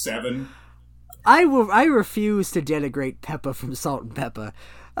Divas 7. I refuse to denigrate Peppa from Salt and Pepper.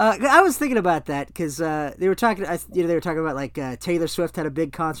 I was thinking about that because they were talking about like Taylor Swift had a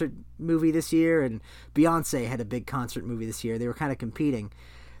big concert movie this year and Beyonce had a big concert movie this year. They were kind of competing,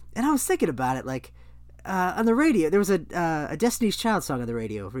 and I was thinking about it like on the radio. There was a Destiny's Child song on the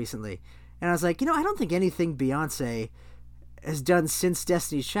radio recently, and I was like, I don't think anything Beyonce has done since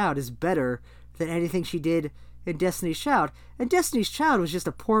Destiny's Child is better than anything she did in Destiny's Child. And Destiny's Child was just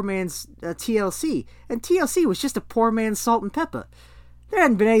a poor man's TLC, and TLC was just a poor man's Salt and Pepper. There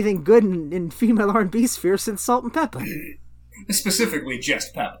hadn't been anything good in female R&B sphere since Salt and Pepper. Specifically,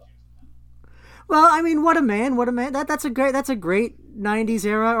 just Pepper. Well, I mean, what a man! That's a great 90s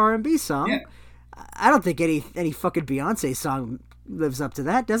era R&B song. Yeah. I don't think any fucking Beyonce song lives up to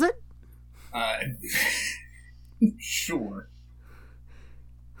that, does it? Sure.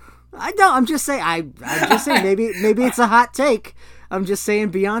 I don't. I'm just saying. I'm just saying. Maybe it's a hot take. I'm just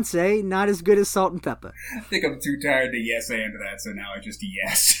saying Beyonce, not as good as Salt and Pepper. I think I'm too tired to yes and that, so now I just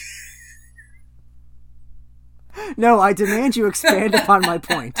yes. No, I demand you expand upon my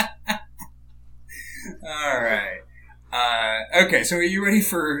point. All right. Okay, so are you ready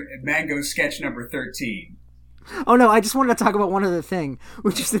for Mango sketch number 13? Oh, no, I just wanted to talk about one other thing,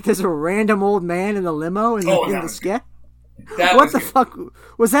 which is that there's a random old man in the limo in the sketch. What the fuck?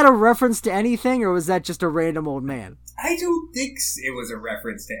 Was that a reference to anything, or was that just a random old man? I don't think it was a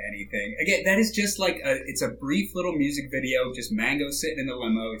reference to anything. Again, that is just like it's a brief little music video, just Mango sitting in the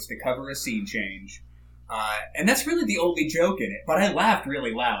limo. It's to cover a scene change. And that's really the only joke in it. But I laughed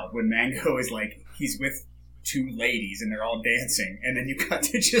really loud when Mango is like, he's with 2 ladies and they're all dancing. And then you cut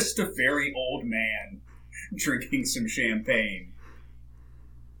to just a very old man drinking some champagne.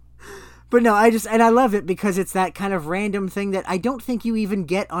 But no, I love it because it's that kind of random thing that I don't think you even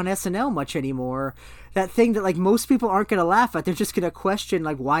get on SNL much anymore. That thing that, like, most people aren't going to laugh at. They're just going to question,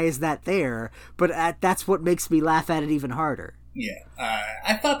 like, why is that there? But that's what makes me laugh at it even harder. Yeah.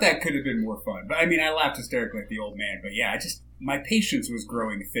 I thought that could have been more fun. But, I mean, I laughed hysterically at the old man. But, yeah, my patience was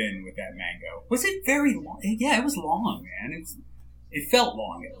growing thin with that mango. Was it very long? Yeah, it was long, man. It felt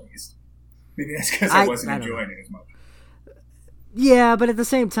long, at least. Maybe that's because I wasn't enjoying it as much. Yeah, but at the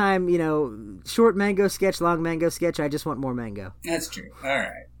same time, short mango sketch, long mango sketch, I just want more mango. That's true. All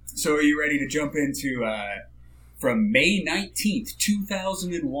right. So are you ready to jump into, from May 19th,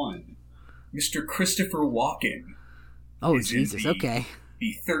 2001, Mr. Christopher Walken. Oh, Jesus, okay.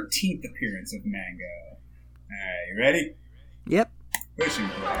 The 13th appearance of Mango. All right, you ready? Yep. Pushing.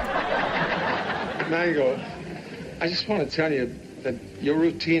 Mango, I just want to tell you that your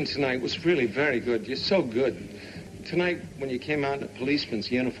routine tonight was really very good. You're so good. Tonight, when you came out in a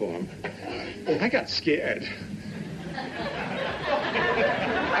policeman's uniform, I got scared.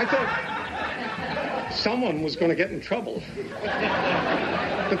 I thought someone was going to get in trouble.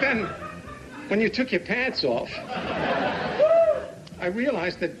 But then, when you took your pants off, I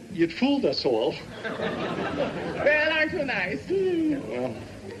realized that you'd fooled us all. Well, aren't you nice? Well,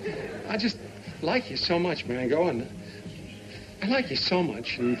 I just like you so much, Mango, and I like you so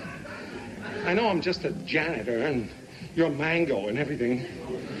much, and I know I'm just a janitor, and you're Mango and everything,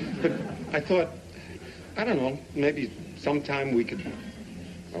 but I thought, I don't know, maybe sometime we could,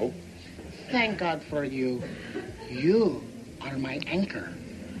 oh. Thank God for you. You are my anchor.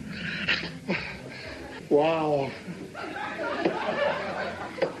 Wow.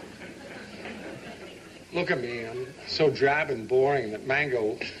 Look at me, I'm so drab and boring that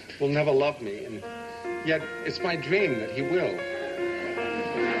Mango will never love me, and yet it's my dream that he will.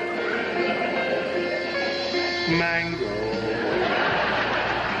 Mango,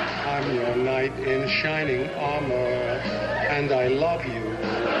 I'm your knight in shining armor, and I love you.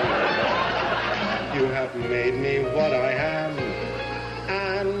 You have made me what I am,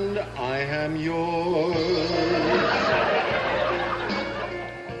 and I am yours.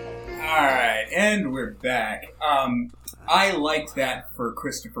 All right, and we're back. I liked that for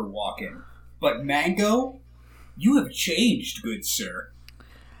Christopher Walken, but Mango, you have changed, good sir.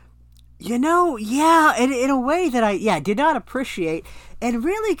 Yeah, in a way that I did not appreciate, and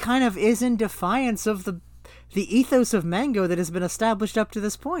really kind of is in defiance of the ethos of Mango that has been established up to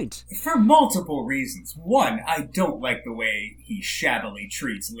this point. For multiple reasons. One, I don't like the way he shabbily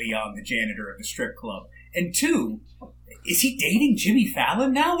treats Leon, the janitor of the strip club. And two, is he dating Jimmy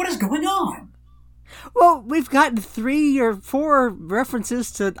Fallon now? What is going on? Well, we've gotten 3 or 4 references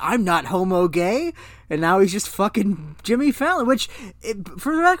to I'm not homo gay, and now he's just fucking Jimmy Fallon, which,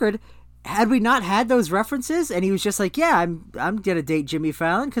 for the record, had we not had those references, and he was just like, yeah, I'm gonna date Jimmy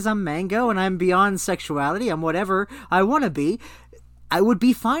Fallon because I'm Mango and I'm beyond sexuality, I'm whatever I want to be, I would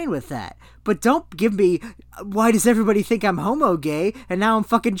be fine with that. But don't give me, why does everybody think I'm homo gay, and now I'm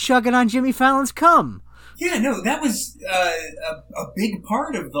fucking chugging on Jimmy Fallon's cum. Yeah, no, that was a big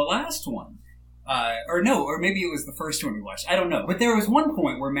part of the last one. Or maybe it was the first one we watched. I don't know. But there was one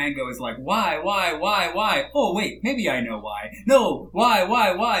point where Mango is like, why? Oh, wait, maybe I know why. No, why?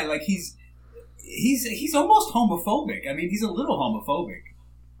 Like, he's almost homophobic. I mean, he's a little homophobic.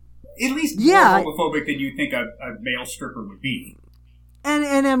 At least more homophobic than you think a male stripper would be.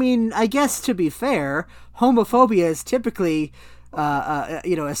 And I mean, I guess to be fair, homophobia is typically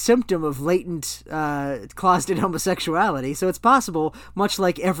a symptom of latent closeted homosexuality. So it's possible, much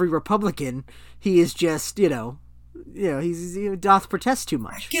like every Republican, he is just, he doth protest too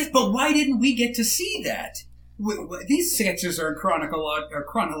much. Yes, but why didn't we get to see that? These sketches are in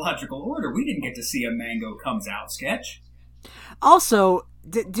chronological order. We didn't get to see a Mango comes out sketch. Also,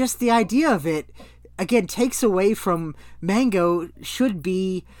 just the idea of it, again, takes away from Mango should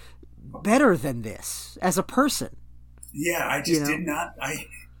be better than this as a person. Yeah, I just did not.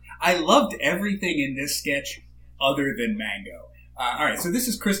 I loved everything in this sketch other than Mango. All right, so this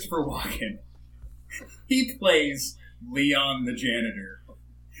is Christopher Walken. He plays Leon the janitor.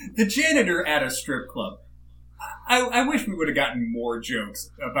 The janitor at a strip club. I wish we would have gotten more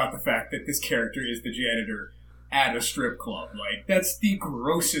jokes about the fact that this character is the janitor at a strip club. Like, that's the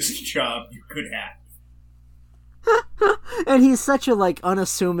grossest job you could have. And he's such a,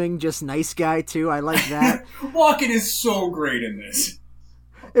 unassuming, just nice guy, too. I like that. Walken is so great in this.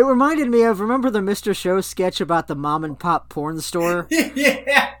 It reminded me of, remember the Mr. Show sketch about the mom and pop porn store?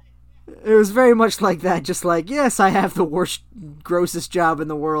 Yeah. It was very much like that, just like, yes, I have the worst, grossest job in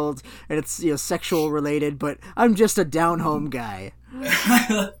the world, and it's, sexual related, but I'm just a down-home guy.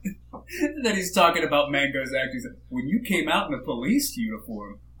 Then he's talking about Mango's act. He's like, when you came out in a police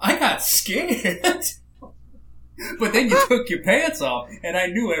uniform, I got scared. But then you took your pants off, and I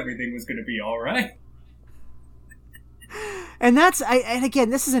knew everything was going to be all right. And and again,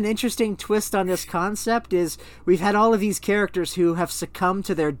 this is an interesting twist on this concept, is we've had all of these characters who have succumbed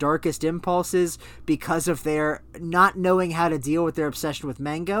to their darkest impulses because of their not knowing how to deal with their obsession with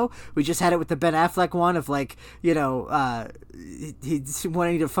Mango. We just had it with the Ben Affleck one of, like, you know, he's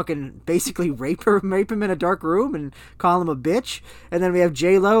wanting to fucking basically rape him in a dark room and call him a bitch. And then we have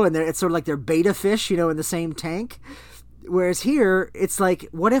J-Lo, and it's sort of like they're beta fish, you know, in the same tank. Whereas here, it's like,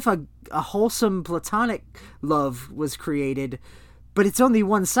 what if a wholesome platonic love was created, but it's only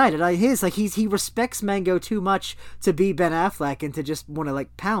one-sided? He respects Mango too much to be Ben Affleck and to just want to,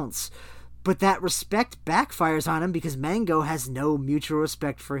 like, pounce. But that respect backfires on him because Mango has no mutual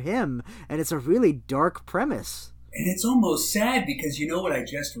respect for him, and it's a really dark premise. And it's almost sad because you know what I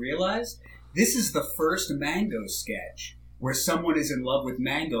just realized? This is the first Mango sketch where someone is in love with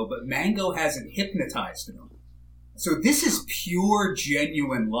Mango, but Mango hasn't hypnotized him. So this is pure,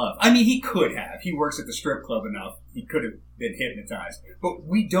 genuine love. I mean, he could have. He works at the strip club enough. He could have been hypnotized. But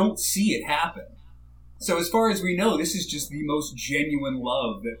we don't see it happen. So as far as we know, this is just the most genuine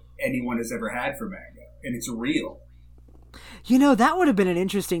love that anyone has ever had for Mango. And it's real. You know, that would have been an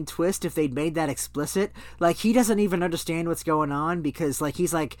interesting twist if they'd made that explicit. Like, he doesn't even understand what's going on because, like,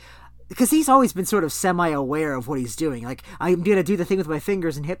 because he's always been sort of semi-aware of what he's doing. Like, I'm going to do the thing with my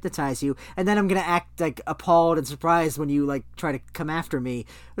fingers and hypnotize you, and then I'm going to act, like, appalled and surprised when you, like, try to come after me.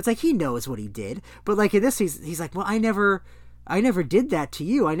 It's like, he knows what he did. But, like, in this, he's like, well, I never did that to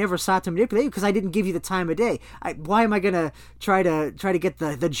you. I never sought to manipulate you because I didn't give you the time of day. Why am I going to try to get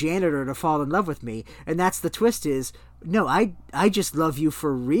the janitor to fall in love with me? And that's the twist is, no, I just love you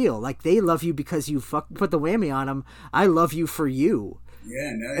for real. Like, they love you because you put the whammy on them. I love you for you.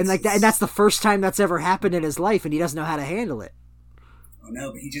 Yeah, no, and like that, and that's the first time that's ever happened in his life, and he doesn't know how to handle it. Oh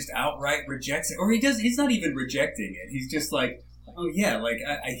no, but he just outright rejects it, or he's not even rejecting it. He's just like, oh yeah, like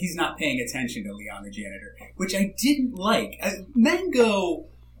he's not paying attention to Leon the janitor, which I didn't like. Mango,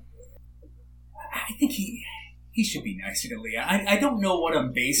 I think he should be nicer to Leon. I don't know what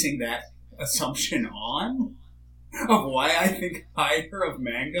I'm basing that assumption on of why I think higher of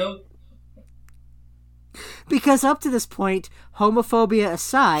Mango. Because up to this point, homophobia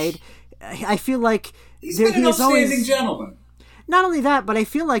aside, I feel like he's been an upstanding gentleman. Not only that, but I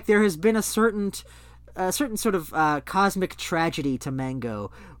feel like there has been a certain sort of cosmic tragedy to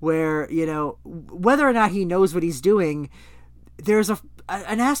Mango, where, you know, whether or not he knows what he's doing, there's an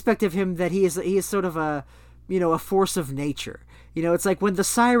aspect of him that he is sort of a force of nature. You know, it's like when the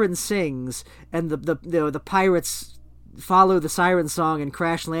siren sings and the pirates follow the siren song and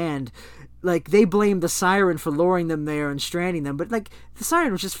crash land. Like, they blame the siren for luring them there and stranding them, but, like, the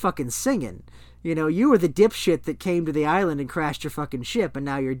siren was just fucking singing. You know, you were the dipshit that came to the island and crashed your fucking ship, and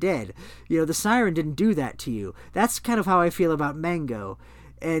now you're dead. You know, the siren didn't do that to you. That's kind of how I feel about Mango.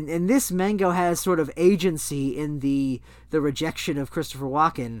 And this Mango has sort of agency in the rejection of Christopher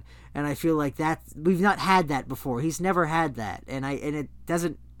Walken, and I feel like that we've not had that before. He's never had that, and it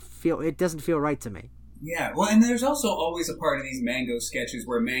doesn't feel right to me. Yeah, well, and there's also always a part of these Mango sketches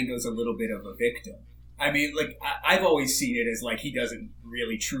where Mango's a little bit of a victim. I mean, like, I've always seen it as, like, he doesn't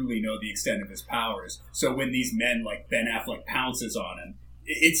really truly know the extent of his powers. So when these men, like Ben Affleck, pounces on him,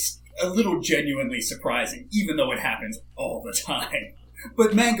 it's a little genuinely surprising, even though it happens all the time.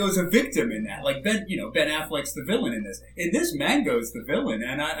 But Mango's a victim in that. Like, Ben Affleck's the villain in this. In this, Mango's the villain,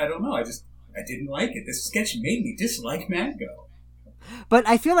 and I don't know, I didn't like it. This sketch made me dislike Mango. But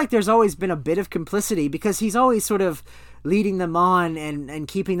I feel like there's always been a bit of complicity because he's always sort of leading them on and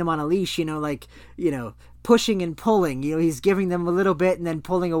keeping them on a leash, you know, like, you know, pushing and pulling. You know, he's giving them a little bit and then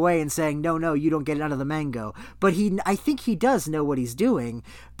pulling away and saying, no, you don't get it out of the Mango. But I think he does know what he's doing.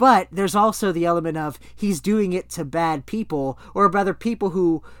 But there's also the element of he's doing it to bad people, or rather people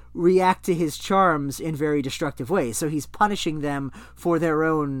who react to his charms in very destructive ways. So he's punishing them for their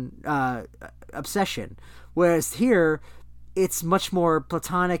own obsession. Whereas here, it's much more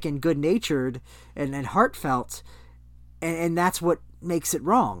platonic and good-natured and heartfelt, and that's what makes it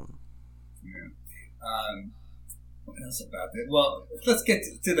wrong. Yeah. What else about it? Well, let's get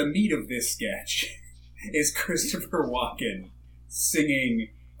to the meat of this sketch. Is Christopher Walken singing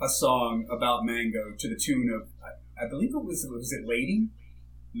a song about Mango to the tune of, I believe it was it Lady?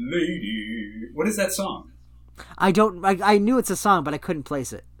 Lady. What is that song? I knew it's a song, but I couldn't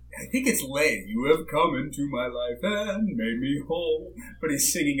place it. I think it's Lay. You have come into my life and made me whole. But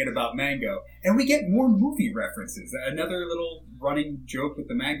he's singing it about Mango. And we get more movie references. Another little running joke with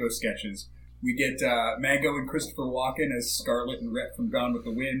the Mango sketches. We get Mango and Christopher Walken as Scarlet and Rhett from Gone with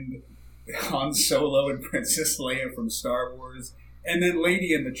the Wind. Han Solo and Princess Leia from Star Wars. And then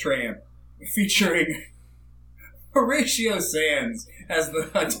Lady and the Tramp, featuring Horatio Sands as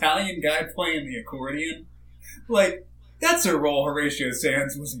the Italian guy playing the accordion. Like, that's a role Horatio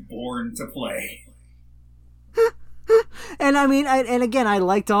Sands was born to play. And I mean, and again, I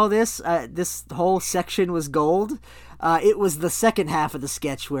liked all this. This whole section was gold. It was the second half of the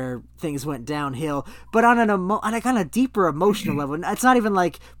sketch where things went downhill, but on a kind of deeper emotional level. It's not even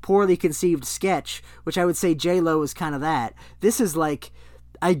like poorly conceived sketch, which I would say J-Lo is kind of that. This is like,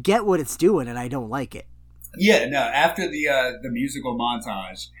 I get what it's doing, and I don't like it. Yeah, no. After the musical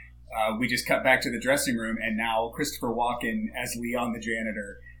montage, we just cut back to the dressing room, and now Christopher Walken as Leon the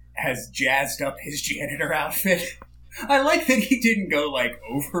janitor has jazzed up his janitor outfit. I like that he didn't go, like,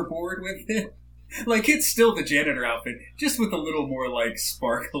 overboard with it. Like, it's still the janitor outfit, just with a little more, like,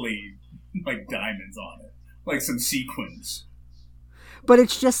 sparkly, like, diamonds on it. Like some sequins. But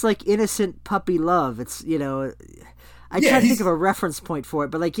it's just, like, innocent puppy love. It's, you know... I try to think of a reference point for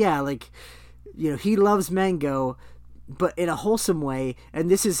it, but, like, yeah, like, you know, he loves Mango, but in a wholesome way, and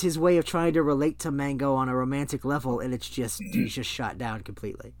this is his way of trying to relate to Mango on a romantic level, and it's just, he's just shot down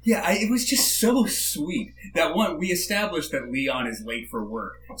completely. Yeah, it was just so sweet. That one, we established that Leon is late for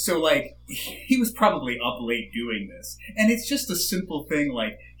work, so, like, he was probably up late doing this, and it's just a simple thing,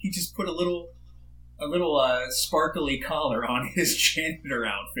 like, he just put a little sparkly collar on his janitor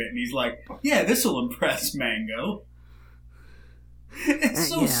outfit, and he's like, yeah, this'll impress Mango. It's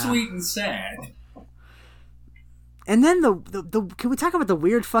so sweet and sad. And then the can we talk about the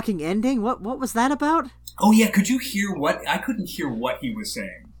weird fucking ending? What was that about? Oh yeah, could you hear what? I couldn't hear what he was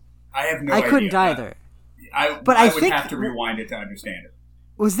saying. I have no idea. I couldn't either. I would have to rewind it to understand it.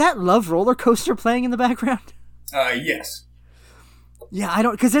 Was that Love Roller Coaster playing in the background? Yes. Yeah, I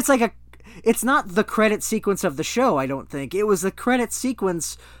don't, because it's like it's not the credit sequence of the show, I don't think. It was the credit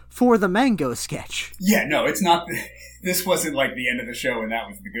sequence for the Mango sketch. Yeah, no, it's not. This wasn't like the end of the show and that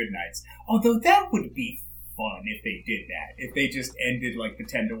was the good nights. Although that would be fun if they did that. If they just ended like the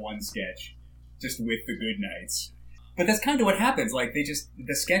 10-1 sketch just with the good nights. But that's kind of what happens. Like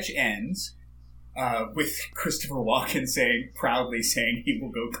the sketch ends with Christopher Walken proudly saying he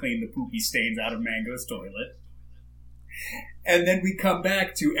will go clean the poopy stains out of Mango's toilet. And then we come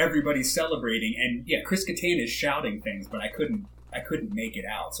back to everybody celebrating, and yeah, Chris Kattan is shouting things, but I couldn't make it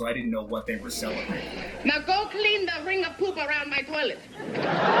out, so I didn't know what they were celebrating. Now go clean the ring of poop around my toilet.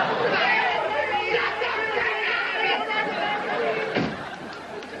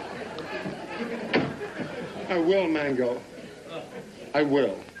 I will, Mango. I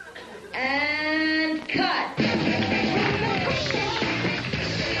will. And cut.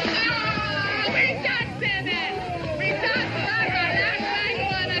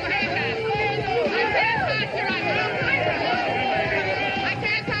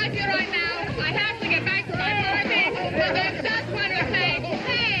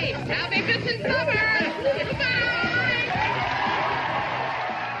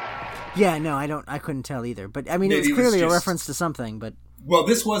 Yeah, no, I couldn't tell either. But, I mean, it's clearly a reference to something, but... Well,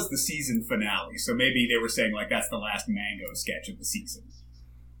 this was the season finale, so maybe they were saying, like, that's the last Mango sketch of the season.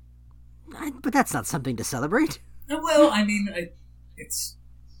 But that's not something to celebrate. Well, I mean, it's...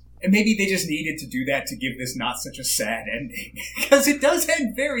 And maybe they just needed to do that to give this not such a sad ending. Because it does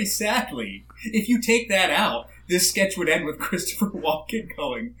end very sadly. If you take that out, this sketch would end with Christopher Walken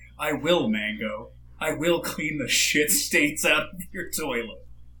going, I will, Mango. I will clean the shit stains out of your toilet.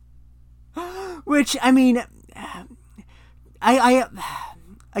 Which, I mean, I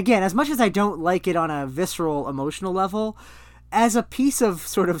again, as much as I don't like it on a visceral, emotional level, as a piece of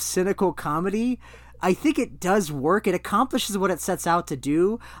sort of cynical comedy, I think it does work. It accomplishes what it sets out to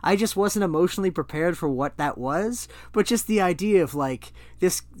do. I just wasn't emotionally prepared for what that was. But just the idea of, like,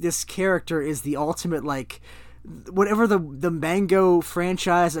 this character is the ultimate, like, whatever the Mango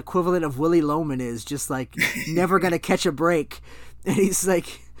franchise equivalent of Willy Loman is, just, like, never gonna catch a break. And he's,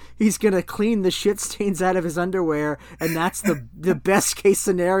 like... He's going to clean the shit stains out of his underwear, and that's the best case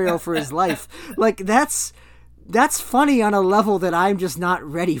scenario for his life. Like, that's funny on a level that I'm just not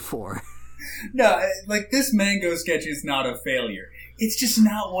ready for. No, like, this Mango sketch is not a failure. It's just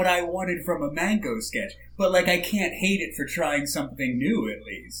not what I wanted from a Mango sketch. But, like, I can't hate it for trying something new, at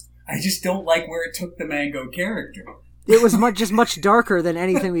least. I just don't like where it took the Mango character. It was much darker than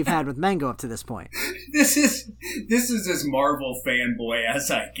anything we've had with Mango up to this point. This is as Marvel fanboy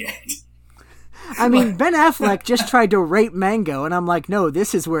as I get. I mean, Ben Affleck just tried to rape Mango, and I'm like, no,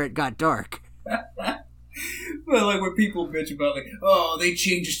 this is where it got dark. Well, like when people bitch about, like, oh, they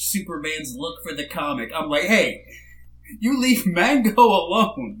changed Superman's look for the comic. I'm like, hey, you leave Mango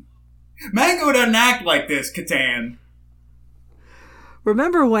alone. Mango doesn't act like this, Kattan.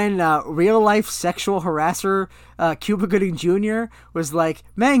 Remember when real-life sexual harasser Cuba Gooding Jr. was like,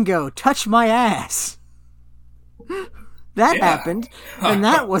 Mango, touch my ass? That happened, and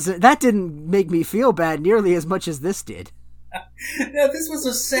that didn't make me feel bad nearly as much as this did. Now, this was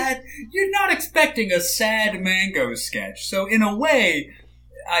a sad... You're not expecting a sad Mango sketch, so in a way,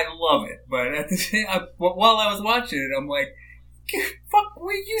 I love it. But at the same, while I was watching it, I'm like, fuck,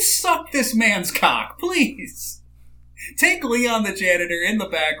 will you suck this man's cock, please? Take Leon the janitor in the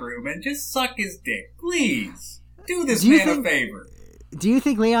back room and just suck his dick, please. Do this man a favor. Do you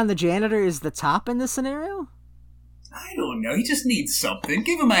think Leon the janitor is the top in this scenario? I don't know. He just needs something.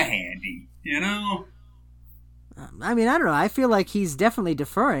 Give him a handy, you know? I mean, I don't know. I feel like he's definitely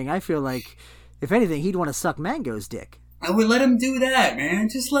deferring. I feel like, if anything, he'd want to suck Mango's dick. I would let him do that, man.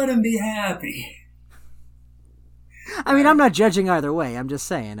 Just let him be happy. I mean, I'm not judging either way. I'm just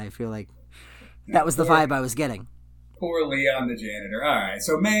saying. I feel like that was the vibe I was getting. Poor Leon the janitor. Alright,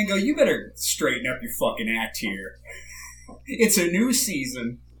 so Mango, you better straighten up your fucking act here. It's a new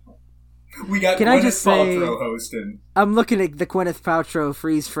season. We got Gwyneth Paltrow hosting. I'm looking at the Gwyneth Paltrow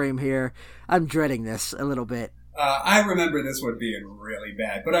freeze frame here. I'm dreading this a little bit. I remember this one being really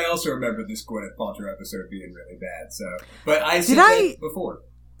bad, but I also remember this Gwyneth Paltrow episode being really bad. So, but I said that before.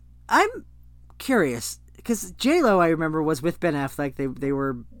 I'm curious because J-Lo, I remember, was with Ben Affleck. They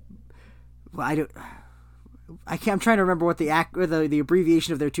were. Well, I'm trying to remember what the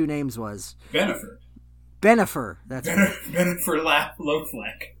abbreviation of their two names was. Benifer. That's Benifer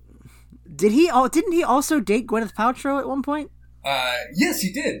Lofleck. Didn't he also date Gwyneth Paltrow at one point? Yes,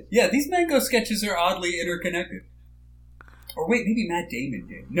 he did. Yeah, these Mango sketches are oddly interconnected. Or wait, maybe Matt Damon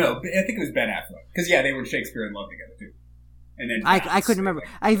did. No, I think it was Ben Affleck. Because, yeah, they were Shakespeare in Love together, too. And then I couldn't remember.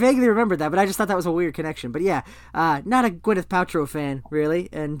 I vaguely remembered that, but I just thought that was a weird connection. But yeah, not a Gwyneth Paltrow fan, really,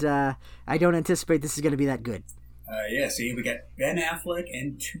 and I don't anticipate this is going to be that good. Yeah, see, we got Ben Affleck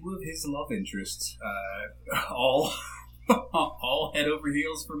and two of his love interests, all head over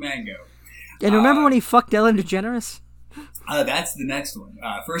heels for Mango. And remember when he fucked Ellen DeGeneres? That's the next one.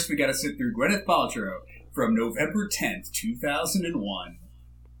 First, we got to sit through Gwyneth Paltrow from November 10th, 2001.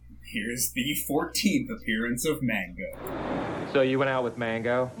 Here's the 14th appearance of Mango. So you went out with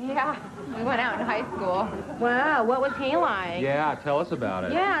Mango? Yeah, we went out in high school. Wow, what was he like? Yeah, tell us about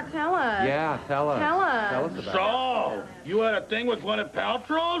it. Yeah, tell us. Yeah, tell us. Tell us. Tell us about it. So, you had a thing with Gwyneth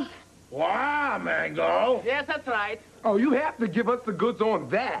Paltrow's? Wow, Mango. Yes, that's right. Oh, you have to give us the goods on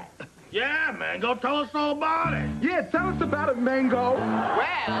that. Yeah, Mango, tell us all about it. Yeah, tell us about it, Mango.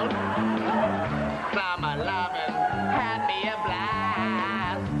 Well, summer lovin' had me a blast.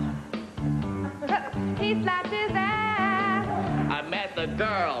 He slapped his ass. I met the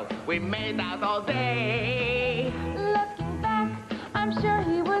girl. We made out all day. Looking back, I'm sure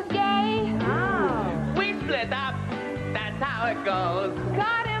he was gay. Oh. We split up. That's how it goes.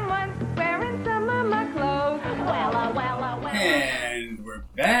 Caught him once wearing some of my clothes. Well. And we're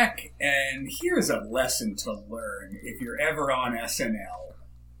back, and here's a lesson to learn if you're ever on SNL.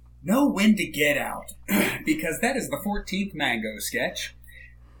 Know when to get out, because that is the 14th Mango sketch.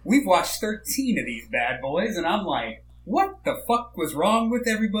 We've watched 13 of these bad boys, and I'm like, what the fuck was wrong with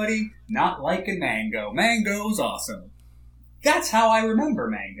everybody not liking Mango? Mango's awesome. That's how I remember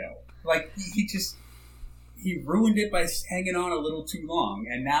Mango. Like, he ruined it by hanging on a little too long,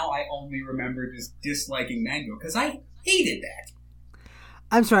 and now I only remember just disliking Mango, because I hated that.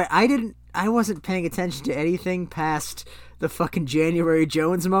 I'm sorry, I wasn't paying attention to anything past the fucking January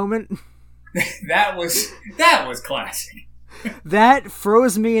Jones moment. that was classic. That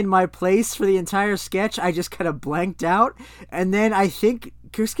froze me in my place for the entire sketch. I just kind of blanked out, and then I think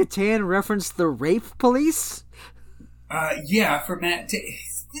Chris Kattan referenced the rape police. Yeah, for Matt.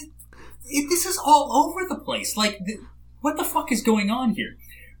 This is all over the place. Like, what the fuck is going on here?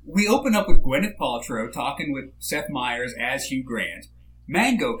 We open up with Gwyneth Paltrow talking with Seth Meyers as Hugh Grant.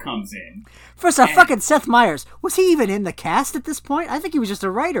 Mango comes in. First off, fucking Seth Meyers. Was he even in the cast at this point? I think he was just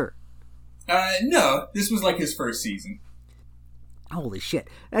a writer. No. This was like his first season. Holy shit.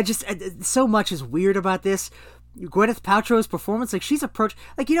 So much is weird about this. Gwyneth Paltrow's performance, like, she's approached...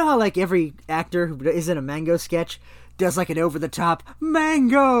 Like, you know how, like, every actor who is in a Mango sketch does, like, an over-the-top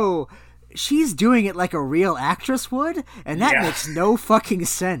Mango... She's doing it like a real actress would, and that makes no fucking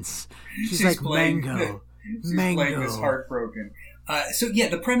sense. She's like, Mango. She's playing this heartbroken. So,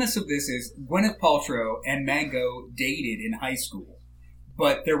 the premise of this is Gwyneth Paltrow and Mango dated in high school.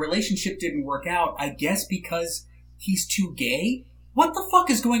 But their relationship didn't work out, I guess because he's too gay? What the fuck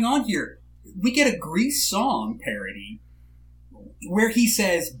is going on here? We get a Grease song parody where he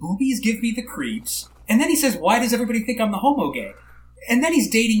says, boobies give me the creeps, and then he says, why does everybody think I'm the homo gay? And then he's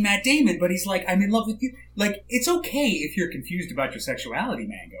dating Matt Damon, but he's like, I'm in love with you. Like, it's okay if you're confused about your sexuality,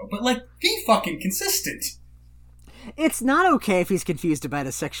 Mango, but, like, be fucking consistent. It's not okay if he's confused about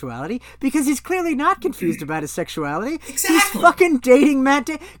his sexuality, because he's clearly not confused about his sexuality. Exactly. He's fucking dating Matt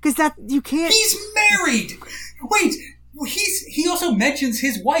Damon, because that, you can't... He's married! Wait, he also mentions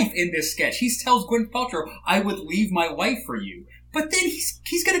his wife in this sketch. He tells Gwyneth Paltrow, I would leave my wife for you. But then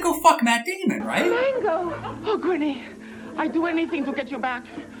he's gonna go fuck Matt Damon, right? Mango! Oh, Gwynny, I'd do anything to get you back.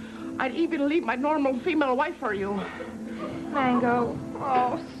 I'd even leave my normal female wife for you. Mango.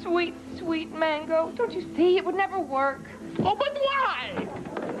 Oh, sweet, sweet Mango. Don't you see? It would never work. Oh, but why?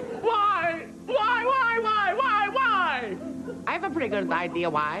 Why? Why? I have a pretty good idea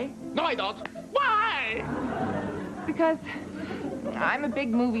why. No, I don't. Why? Because I'm a big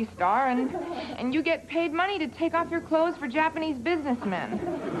movie star, and you get paid money to take off your clothes for Japanese businessmen.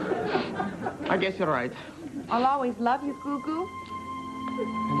 I guess you're right. I'll always love you, Goo-Goo.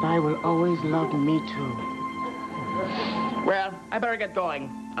 And I will always love me too. Well, I better get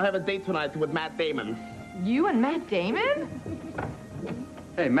going. I have a date tonight with Matt Damon. You and Matt Damon?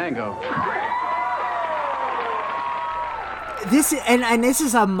 Hey, Mango. This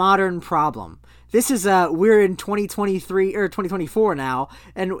is a modern problem. This is we're in 2023 or 2024 now,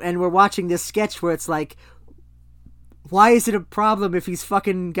 and we're watching this sketch where it's like, why is it a problem if he's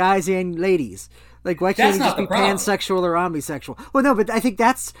fucking guys and ladies? Like, why can't he just be pansexual or omnisexual? Well, no, but I think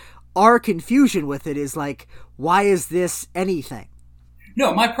that's our confusion with it, is like, why is this anything?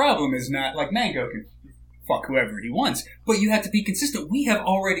 No, my problem is not, like, Mango can fuck whoever he wants, but you have to be consistent. We have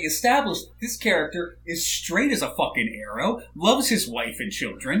already established this character is straight as a fucking arrow, loves his wife and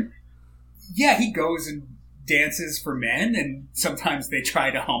children. Yeah, he goes and dances for men, and sometimes they try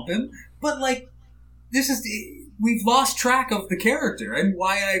to hump him, but, like, we've lost track of the character and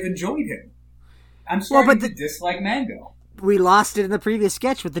why I've enjoyed him. I'm starting to dislike Mango. We lost it in the previous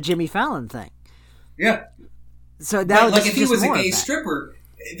sketch with the Jimmy Fallon thing. Yeah. So that was like, if he was a gay stripper,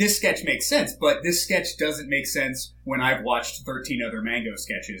 this sketch makes sense, but this sketch doesn't make sense when I've watched 13 other Mango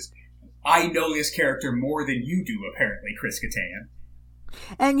sketches. I know this character more than you do, apparently, Chris Kattan.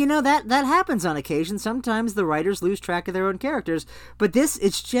 And, you know, that happens on occasion. Sometimes the writers lose track of their own characters. But this,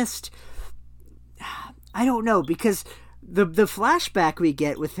 it's just... I don't know, because the flashback we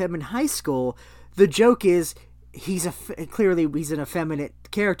get with him in high school, the joke is clearly he's an effeminate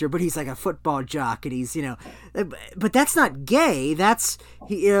character, but he's like a football jock, and he's, you know... But that's not gay. That's,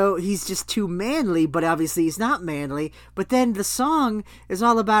 he's just too manly, but obviously he's not manly. But then the song is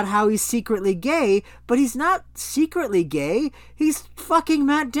all about how he's secretly gay, but he's not secretly gay. He's fucking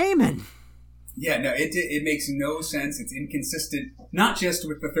Matt Damon. Yeah, no, it makes no sense. It's inconsistent, not just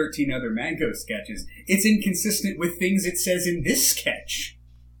with the 13 other Mango sketches. It's inconsistent with things it says in this sketch.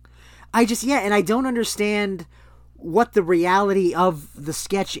 And I don't understand what the reality of the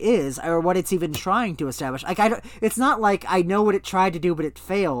sketch is, or what it's even trying to establish. Like, it's not like I know what it tried to do, but it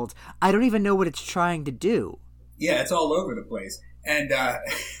failed. I don't even know what it's trying to do. Yeah, it's all over the place. And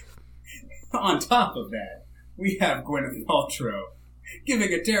on top of that, we have Gwyneth Paltrow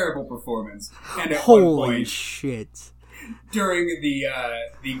giving a terrible performance. And at one point, shit! During the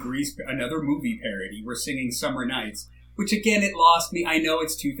Grease, another movie parody, we're singing "Summer Nights," which again, it lost me. I know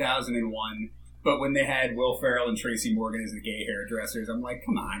it's 2001, but when they had Will Ferrell and Tracy Morgan as the gay hairdressers, I'm like,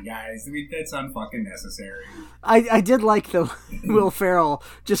 come on, guys, that's unfucking necessary. I did like the Will Ferrell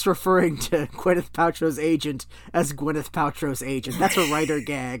just referring to Gwyneth Paltrow's agent as Gwyneth Paltrow's agent. That's a writer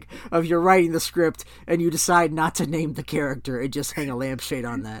gag of you're writing the script and you decide not to name the character and just hang a lampshade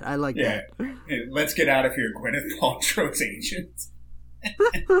on that. I like that. Hey, let's get out of here, Gwyneth Paltrow's agent.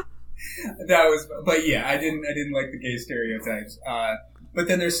 But yeah, I didn't like the gay stereotypes. But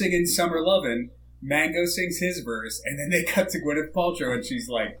then they're singing Summer Lovin', Mango sings his verse, and then they cut to Gwyneth Paltrow and she's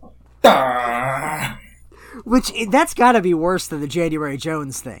like, "Dah!" Which, that's gotta be worse than the January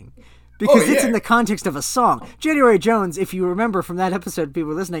Jones thing. Because it's in the context of a song. January Jones, if you remember from that episode,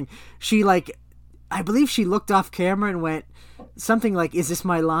 people listening, she I believe she looked off camera and went something like, "Is this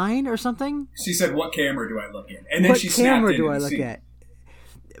my line?" or something? She said, "What camera do I look in?" And then she snapped in. What camera do I look at?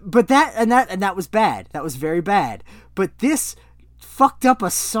 But that was bad. That was very bad. But this fucked up a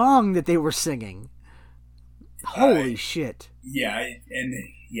song that they were singing. Holy shit. Yeah,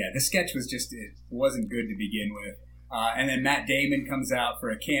 the sketch was just, it wasn't good to begin with. And then Matt Damon comes out for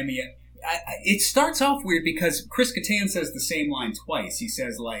a cameo. It starts off weird because Chris Kattan says the same line twice. He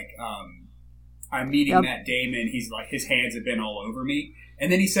says, like, I'm meeting Matt Damon. He's like, his hands have been all over me.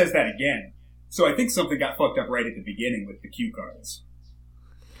 And then he says that again. So I think something got fucked up right at the beginning with the cue cards.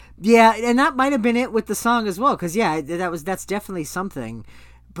 Yeah, and that might have been it with the song as well, because that's definitely something,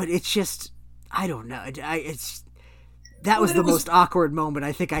 but it's just, I don't know, That was the most awkward moment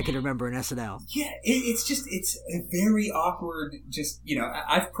I think I can remember in SNL. Yeah, it's a very awkward,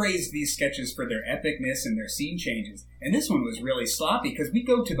 I've praised these sketches for their epicness and their scene changes, and this one was really sloppy, because we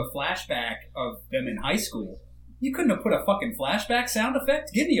go to the flashback of them in high school. You couldn't have put a fucking flashback sound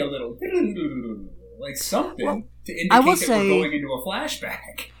effect? Give me a little, like something to indicate that we're going into a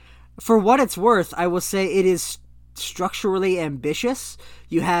flashback. For what it's worth, I will say it is structurally ambitious.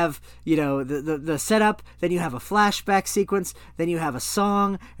 You have, the setup, then you have a flashback sequence, then you have a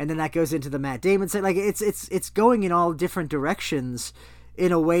song, and then that goes into the Matt Damon set. Like it's going in all different directions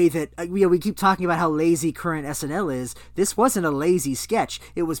in a way that we keep talking about how lazy current SNL is. This wasn't a lazy sketch.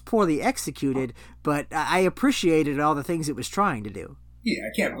 It was poorly executed, but I appreciated all the things it was trying to do. Yeah,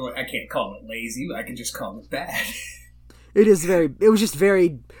 I can't call it lazy. I can just call it bad. It was just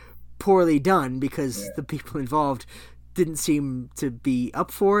very poorly done because the people involved didn't seem to be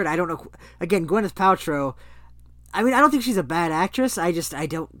up for it. I don't know. Again, Gwyneth Paltrow, I mean, I don't think she's a bad actress.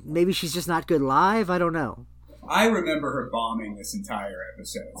 Maybe she's just not good live. I don't know. I remember her bombing this entire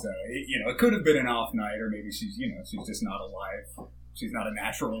episode. So, it could have been an off night, or maybe she's just not she's not a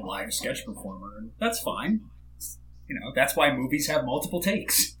natural live sketch performer, and that's fine. That's why movies have multiple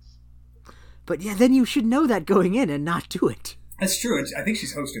takes. But yeah, then you should know that going in and not do it. That's true. I think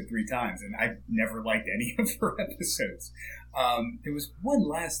she's hosted 3 times, and I've never liked any of her episodes. There was one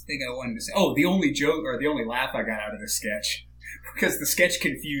last thing I wanted to say. Oh, the only joke, or the only laugh I got out of this sketch, because the sketch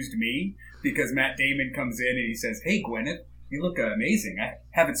confused me, because Matt Damon comes in and he says, "Hey, Gwyneth, you look amazing. I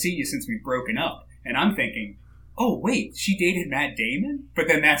haven't seen you since we've broken up." And I'm thinking, oh, wait, she dated Matt Damon? But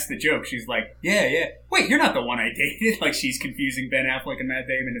then that's the joke. She's like, yeah. Wait, you're not the one I dated. Like, she's confusing Ben Affleck and Matt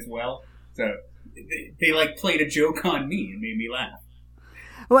Damon as well. So they played a joke on me and made me laugh.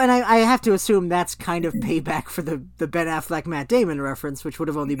 Well, and I have to assume that's kind of payback for the Ben Affleck Matt Damon reference, which would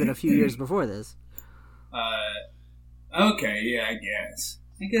have only been a few years before this. Okay, yeah, I guess.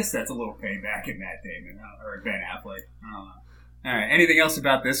 I guess that's a little payback at Matt Damon or Ben Affleck. All right, anything else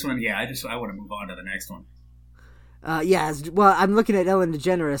about this one? Yeah, I want to move on to the next one. Well, I'm looking at Ellen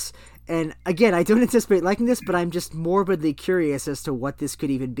DeGeneres, and again, I don't anticipate liking this, but I'm just morbidly curious as to what this could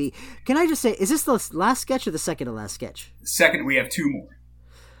even be. Can I just say, is this the last sketch or the second to last sketch? Second, we have 2 more.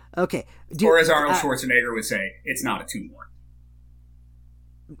 Okay. Or as Arnold Schwarzenegger would say, it's not a 2 more.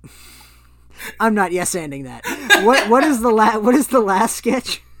 I'm not yes-anding that. What is the last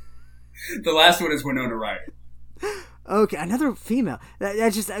sketch? The last one is Winona Ryder. Okay, another female.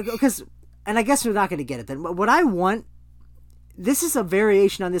 That's just because, and I guess we're not going to get it then. What I want, this is a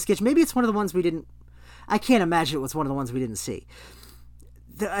variation on this sketch. Maybe it's one of the ones we didn't. I can't imagine it was one of the ones we didn't see.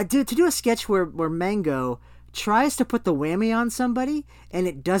 To do a sketch where Mango tries to put the whammy on somebody and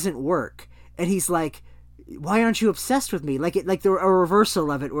it doesn't work, and he's like, "Why aren't you obsessed with me?" A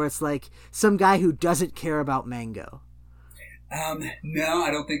reversal of it where it's like some guy who doesn't care about Mango. No,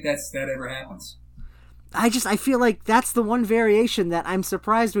 I don't think that ever happens. I feel like that's the one variation that I'm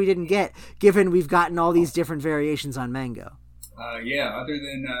surprised we didn't get, given we've gotten all these different variations on Mango. Other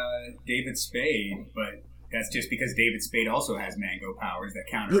than David Spade, but that's just because David Spade also has Mango powers that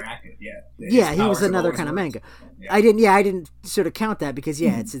counteract it. Yeah, he was another kind of Mango. Yeah. I didn't sort of count that because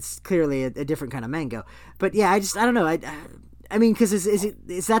it's clearly a different kind of Mango. But yeah, I don't know. I mean, because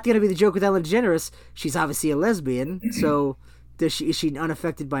is that going to be the joke with Ellen DeGeneres? She's obviously a lesbian, so is she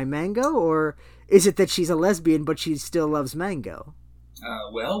unaffected by Mango, or is it that she's a lesbian but she still loves Mango?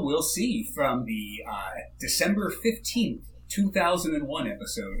 Well, we'll see from the December 15th, 2001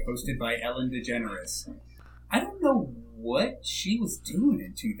 episode hosted by Ellen DeGeneres. I don't know what she was doing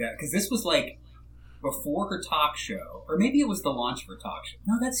in 2000, because this was like before her talk show, or maybe it was the launch of her talk show.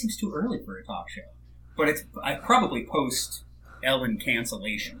 No, that seems too early for a talk show. But it's probably post Ellen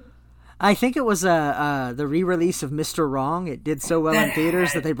cancellation. I think it was the re-release of Mr. Wrong. It did so well in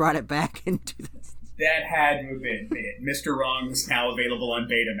theaters that they brought it back into this. That had to have been it. Mr. Wrong is now available on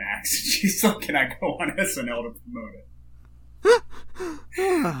Betamax. She's like, can I go on SNL to promote it?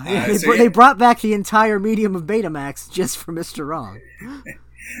 They brought back the entire medium of Betamax just for Mr. Wrong.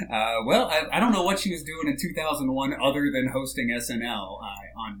 Well, I don't know what she was doing in 2001 other than hosting SNL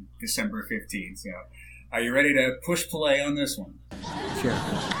on December 15th. So, are you ready to push play on this one? Sure.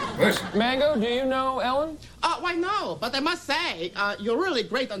 Push. Mango, do you know Ellen? Why, no, but I must say, you're really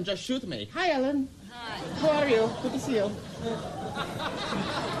great on Just Shoot Me. Hi, Ellen. Hi. How are you? Good to see you.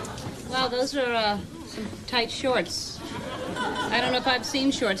 Well, those are some tight shorts. I don't know if I've seen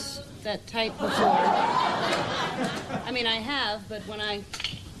shorts that tight before. I mean, I have, but when I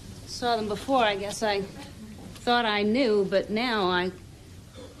saw them before, I guess I thought I knew, but now I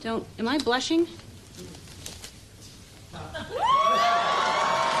don't. Am I blushing?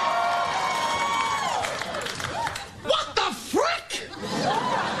 What the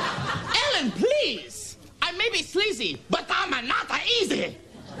easy, but I'm not easy.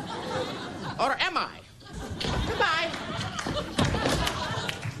 Or am I? Goodbye.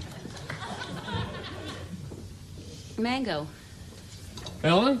 Mango.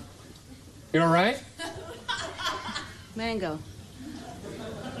 Ellen? You all right? Mango.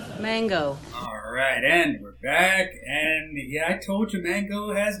 Mango. All right, and we're back. And yeah, I told you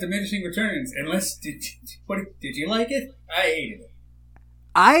Mango has diminishing returns. Unless, did you like it? I hated it.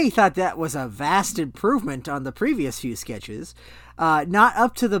 I thought that was a vast improvement on the previous few sketches. Not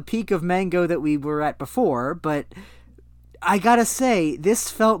up to the peak of Mango that we were at before, but I gotta say,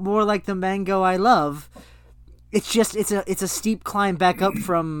 this felt more like the Mango I love. It's just, it's a steep climb back up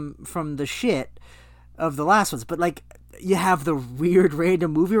from the shit of the last ones. But, like, you have the weird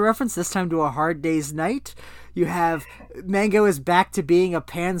random movie reference, this time to A Hard Day's Night. You have Mango is back to being a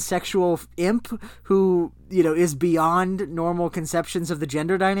pansexual imp who, you know, is beyond normal conceptions of the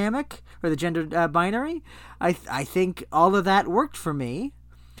gender dynamic or the gender binary. I think all of that worked for me,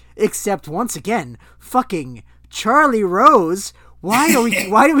 except once again, fucking Charlie Rose. Why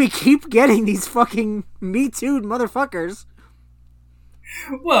do we keep getting these fucking Me Too motherfuckers?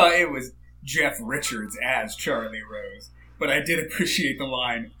 Well, it was Jeff Richards as Charlie Rose. But I did appreciate the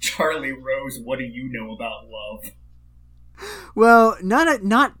line, Charlie Rose, what do you know about love? Well,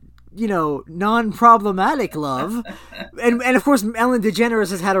 not you know, non-problematic love. and of course, Ellen DeGeneres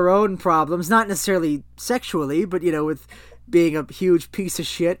has had her own problems, not necessarily sexually, but, you know, with being a huge piece of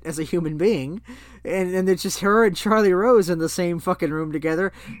shit as a human being. And it's just her and Charlie Rose in the same fucking room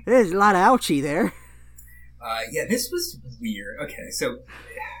together. There's a lot of ouchie there. Yeah, this was weird. Okay, so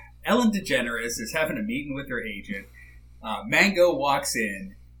Ellen DeGeneres is having a meeting with her agent. Mango walks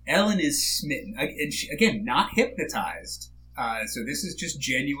in. Ellen is smitten. And she, again, not hypnotized. So this is just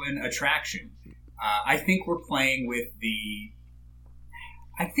genuine attraction. I think we're playing with the...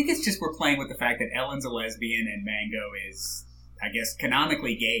 I think it's just we're playing with the fact that Ellen's a lesbian and Mango is, I guess,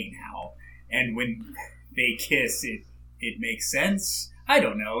 canonically gay now. And when they kiss, it makes sense. I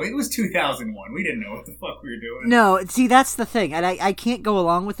don't know. It was 2001. We didn't know what the fuck we were doing. No, see, that's the thing. And I can't go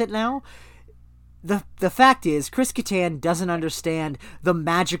along with it now. The fact is, Chris Kattan doesn't understand the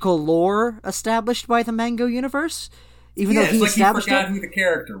magical lore established by the Mango universe. Even though he established he forgot who the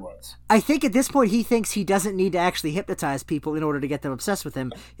character was. I think at this point he thinks he doesn't need to actually hypnotize people in order to get them obsessed with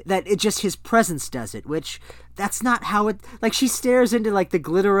him. That it just his presence does it, which that's not how it. Like, she stares into like the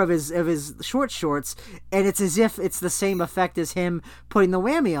glitter of his short shorts, and it's as if it's the same effect as him putting the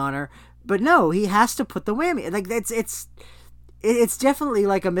whammy on her. But no, he has to put the whammy. Like it's definitely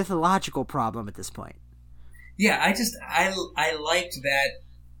like a mythological problem at this point. Yeah, I liked that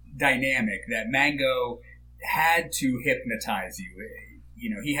dynamic that Mango had to hypnotize you. You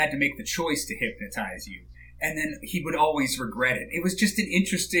know, he had to make the choice to hypnotize you. And then he would always regret it. It was just an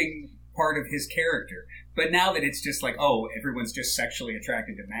interesting part of his character. But now that it's just like, oh, everyone's just sexually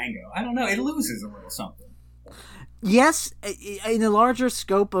attracted to Mango, I don't know, it loses a little something. Yes, in the larger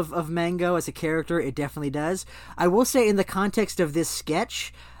scope of Mango as a character, it definitely does. I will say in the context of this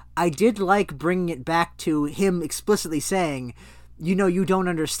sketch, I did like bringing it back to him explicitly saying, you know, you don't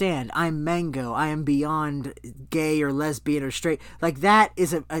understand. I'm Mango. I am beyond gay or lesbian or straight. Like, that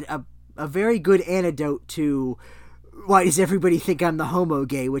is a very good antidote to why does everybody think I'm the homo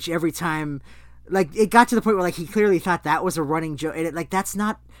gay, which every time, like, it got to the point where, like, he clearly thought that was a running joke. And like, that's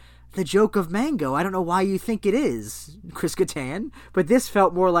not the joke of Mango. I don't know why you think it is, Chris Kattan. But this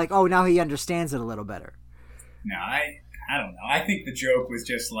felt more like, oh, now he understands it a little better. No, I don't know. I think the joke was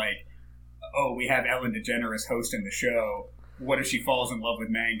just like, oh, we have Ellen DeGeneres hosting the show. What if she falls in love with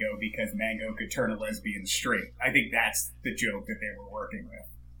Mango because Mango could turn a lesbian straight? I think that's the joke that they were working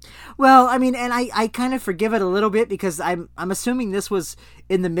with. Well, I mean, and I kind of forgive it a little bit because I'm assuming this was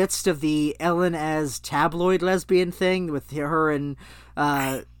in the midst of the Ellen as tabloid lesbian thing with her and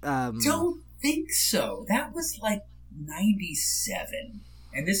don't think so. That was like 97,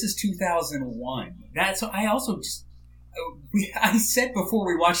 and this is 2001. I also just I said before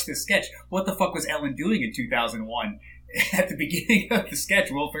we watched this sketch, what the fuck was Ellen doing in 2001? At the beginning of the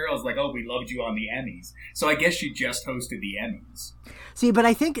sketch, Will Ferrell's like, oh, we loved you on the Emmys. So I guess she just hosted the Emmys. See, but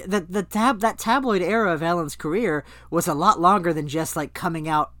I think that that tabloid era of Ellen's career was a lot longer than just, like, coming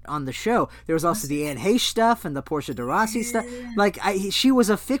out on the show. There was also the Anne Heche stuff and the Portia de Rossi stuff. Like, she was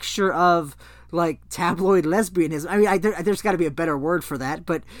a fixture of, like, tabloid lesbianism. I mean, there's got to be a better word for that,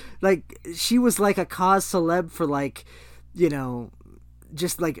 but, like, she was, like, a cause celeb for, like, you know,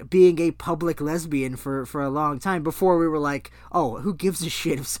 just like being a public lesbian for a long time before we were like, oh, who gives a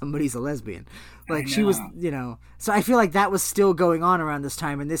shit if somebody's a lesbian? Like, she was, you know, so I feel like that was still going on around this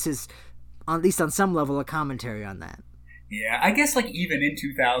time, and this is, at least on some level, a commentary on that. Yeah, I guess like even in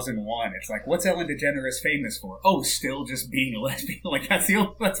 2001, it's like, what's Ellen DeGeneres famous for? Oh, still just being a lesbian. Like that's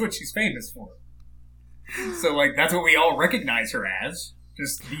what she's famous for. So like that's what we all recognize her as,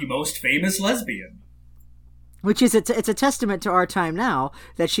 just the most famous lesbian. Which is it's a testament to our time now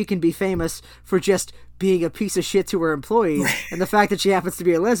that she can be famous for just being a piece of shit to her employees, and the fact that she happens to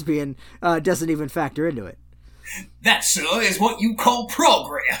be a lesbian doesn't even factor into it. That, sir, is what you call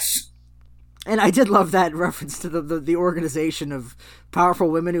progress. And I did love that reference to the organization of powerful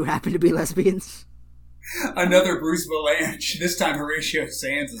women who happen to be lesbians. Another Bruce Vilanch. This time Horatio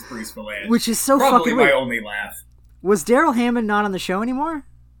Sands is Bruce Vilanch. Which is so probably fucking my weird. only laugh. Was Daryl Hammond not on the show anymore?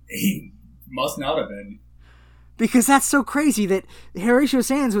 He must not have been. Because that's so crazy that Horatio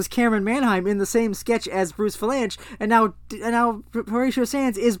Sands was Cameron Manheim in the same sketch as Bruce Vilanch, and now Horatio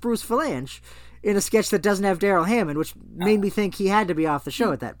Sands is Bruce Vilanch in a sketch that doesn't have Daryl Hammond, which made me think he had to be off the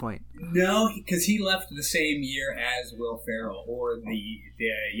show at that point. No, because he left the same year as Will Ferrell, or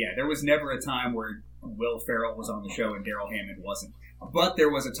there was never a time where Will Ferrell was on the show and Daryl Hammond wasn't. But there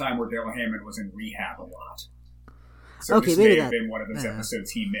was a time where Daryl Hammond was in rehab a lot. So okay, this maybe may have been one of those episodes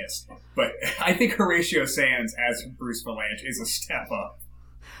he missed. But I think Horatio Sands as Bruce Vilanch is a step up.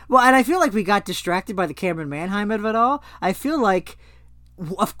 Well, and I feel like we got distracted by the Cameron Manheim of it all. I feel like,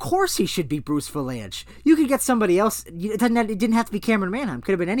 of course he should be Bruce Vilanch. You could get somebody else. It didn't have to be Cameron Manheim.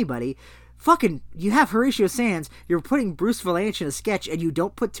 Could have been anybody. Fucking, you have Horatio Sands. You're putting Bruce Vilanch in a sketch, and you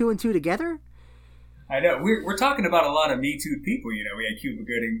don't put two and two together? I know. We're talking about a lot of Me Too people. You know, we had Cuba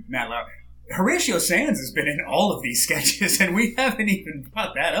Gooding, Matt Lauer. Horatio Sands has been in all of these sketches, and we haven't even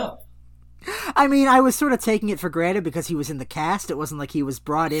brought that up. I mean, I was sort of taking it for granted because he was in the cast. It wasn't like he was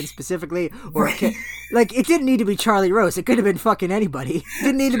brought in specifically, or like it didn't need to be Charlie Rose. It could have been fucking anybody. It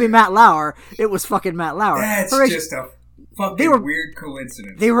didn't need to be Matt Lauer. It was fucking Matt Lauer. That's just a fucking weird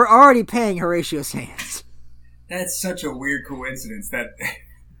coincidence. They were already paying Horatio Sands. That's such a weird coincidence that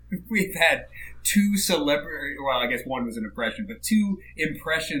we've had two celebrity, well, I guess one was an impression, but two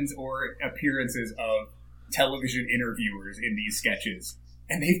impressions or appearances of television interviewers in these sketches.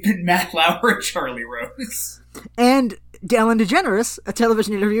 And they've been Matt Lauer and Charlie Rose. And Ellen DeGeneres, a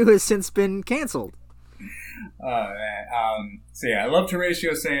television interview has since been canceled. So yeah, I loved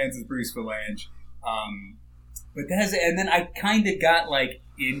Horatio Sands as Bruce Vilanch. And then I kind of got like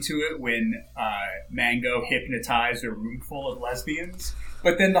into it when Mango hypnotized a room full of lesbians.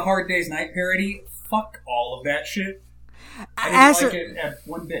 But then the Hard Day's Night parody, fuck all of that shit. I didn't like it at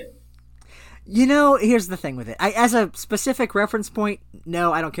one bit. You know, here's the thing with it. As a specific reference point,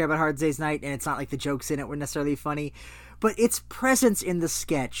 no, I don't care about Hard Day's Night, and it's not like the jokes in it were necessarily funny. But its presence in the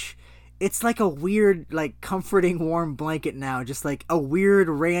sketch, it's like a weird, like, comforting, warm blanket now. Just like a weird,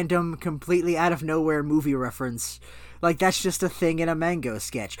 random, completely out of nowhere movie reference. Like, that's just a thing in a Mango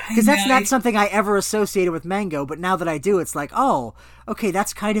sketch. Because that's not something I ever associated with Mango, but now that I do, it's like, oh, okay,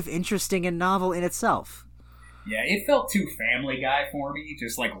 that's kind of interesting and novel in itself. Yeah, it felt too Family Guy for me,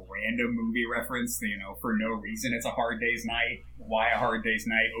 just like random movie reference, you know, for no reason. It's a Hard Day's Night. Why a Hard Day's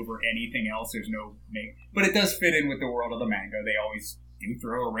Night over anything else? There's no make. But it does fit in with the world of the Mango. They always do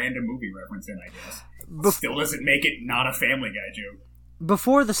throw a random movie reference in, I guess. Still doesn't make it not a Family Guy joke.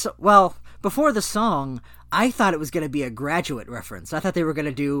 Before the song, I thought it was going to be a Graduate reference. I thought they were going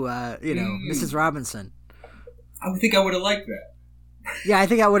to do, Mrs. Robinson. I think I would have liked that. Yeah, I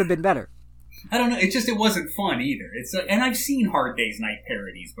think that would have been better. I don't know. It wasn't fun either. And I've seen Hard Day's Night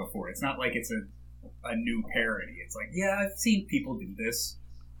parodies before. It's not like it's a new parody. It's like, yeah, I've seen people do this.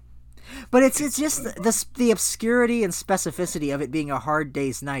 But it's just the obscurity and specificity of it being a Hard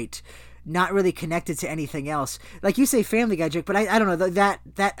Day's Night, not really connected to anything else. Like you say, Family Guy joke, but I don't know,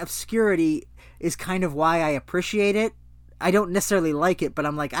 that obscurity is kind of why I appreciate it. I don't necessarily like it, but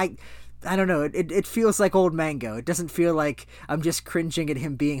I'm like, I don't know. It feels like old Mango. It doesn't feel like I'm just cringing at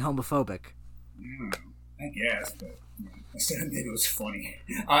him being homophobic. I guess, but I said it was funny.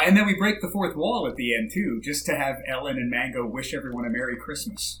 And then we break the fourth wall at the end, too, just to have Ellen and Mango wish everyone a Merry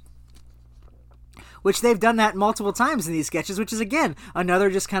Christmas. Which they've done that multiple times in these sketches, which is, again,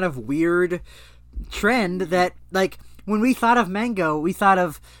 another just kind of weird trend that, like, when we thought of Mango, we thought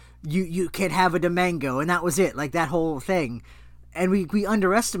of you can't have a Demango, and that was it, like, that whole thing. And we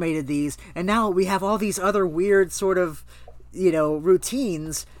underestimated these, and now we have all these other weird sort of,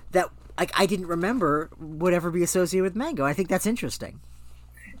 routines that I didn't remember would ever be associated with Mango. I think that's interesting.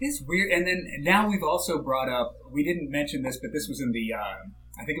 It's weird. And then now we've also brought up, we didn't mention this, but this was in the,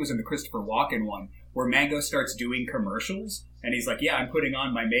 I think it was in the Christopher Walken one, where Mango starts doing commercials. And he's like, yeah, I'm taking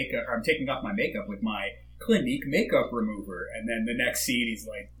off my makeup with my Clinique makeup remover. And then the next scene, he's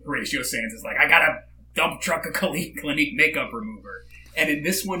like, Horatio Sands is like, I got a dump truck of Clinique makeup remover. And in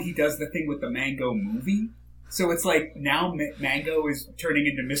this one, he does the thing with the Mango movie. So it's like now Mango is turning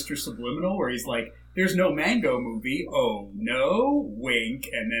into Mr. Subliminal, where he's like, there's no Mango movie. Oh, no? Wink.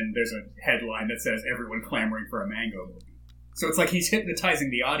 And then there's a headline that says everyone clamoring for a Mango movie. So it's like he's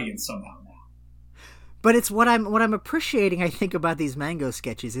hypnotizing the audience somehow now. But it's what I'm appreciating, I think, about these Mango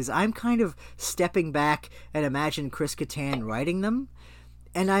sketches is I'm kind of stepping back and imagine Chris Kattan writing them.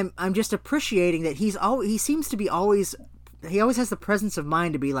 And I'm just appreciating that he always has the presence of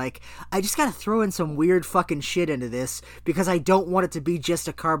mind to be like, I just gotta throw in some weird fucking shit into this because I don't want it to be just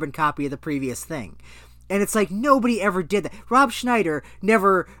a carbon copy of the previous thing. And it's like, nobody ever did that. Rob Schneider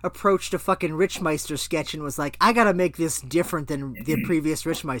never approached a fucking Richmeister sketch and was like, I gotta make this different than the previous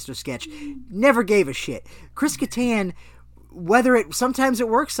Richmeister sketch. Never gave a shit. Chris Kattan, sometimes it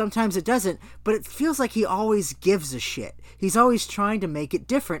works, sometimes it doesn't, but it feels like he always gives a shit. He's always trying to make it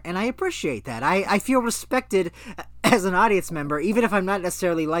different, and I appreciate that. I feel respected as an audience member, even if I'm not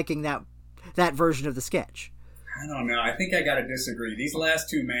necessarily liking that version of the sketch. I don't know. I think I gotta disagree. These last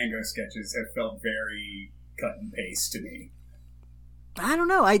two Mango sketches have felt very cut and paste to me. I don't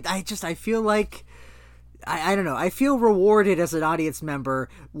know. I feel like... I don't know. I feel rewarded as an audience member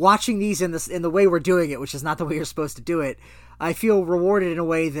watching these in the way we're doing it, which is not the way you're supposed to do it. I feel rewarded in a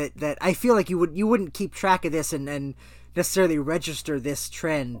way that I feel like you wouldn't keep track of this and necessarily register this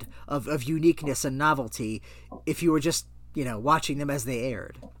trend of uniqueness and novelty if you were just, watching them as they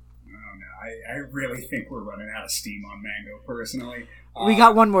aired. I really think we're running out of steam on Mango, personally. We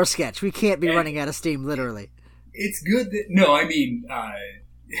got one more sketch. We can't be running out of steam, literally. It's good that... No, I mean,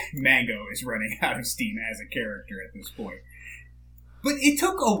 Mango is running out of steam as a character at this point. But it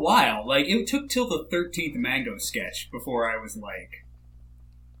took a while. Like, it took till the 13th Mango sketch before I was like,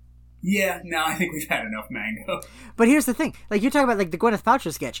 yeah, no, I think we've had enough Mango. But here's the thing. Like, you're talking about, like, the Gwyneth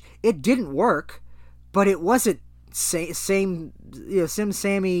Paltrow sketch. It didn't work, but it wasn't same, Sim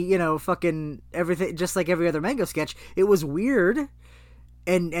Sammy, fucking everything, just like every other Mango sketch. It was weird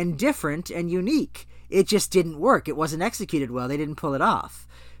and different and unique. It just didn't work. It wasn't executed well. They didn't pull it off.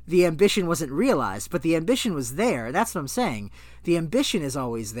 The ambition wasn't realized, but the ambition was there. That's what I'm saying. The ambition is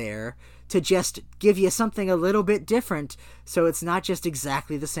always there to just give you something a little bit different, so it's not just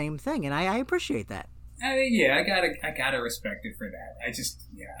exactly the same thing, and I appreciate that. I mean, yeah, I gotta respect it for that.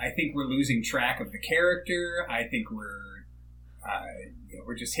 I think we're losing track of the character. I think we're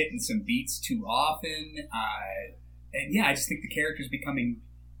just hitting some beats too often, and yeah, I just think the character's becoming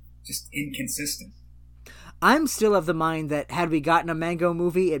just inconsistent. I'm still of the mind that had we gotten a Mango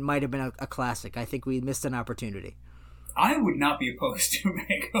movie, it might have been a classic. I think we missed an opportunity. I would not be opposed to a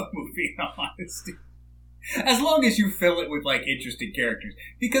Mango movie, in all honesty. As long as you fill it with, like, interesting characters.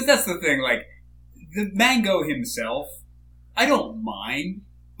 Because that's the thing, like, the Mango himself, I don't mind,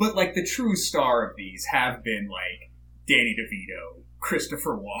 but, like, the true star of these have been, like, Danny DeVito,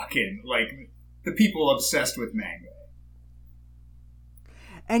 Christopher Walken, like, the people obsessed with Mango.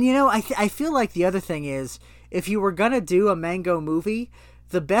 And, I feel like the other thing is, if you were going to do a Mango movie,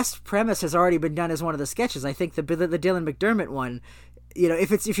 the best premise has already been done as one of the sketches. I think the Dylan McDermott one,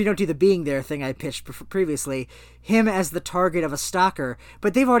 if you don't do the being there thing I pitched previously, him as the target of a stalker,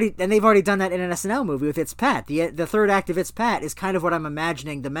 but they've already done that in an SNL movie with It's Pat. The third act of It's Pat is kind of what I'm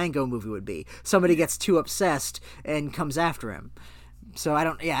imagining the Mango movie would be. Somebody gets too obsessed and comes after him. So I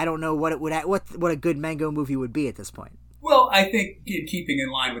don't know what a good Mango movie would be at this point. Well, I think in keeping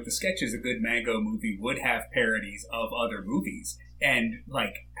in line with the sketches, a good Mango movie would have parodies of other movies. And,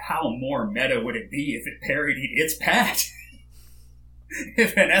 like, how more meta would it be if it parodied It's Pat?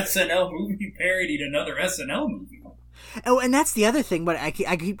 If an SNL movie parodied another SNL movie. Oh, and that's the other thing, but I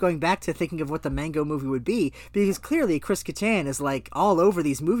keep going back to thinking of what the Mango movie would be, because clearly Chris Kattan is, like, all over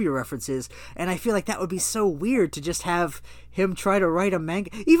these movie references, and I feel like that would be so weird to just have him try to write a Mango...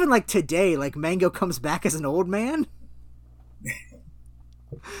 Even, like, today, like, Mango comes back as an old man?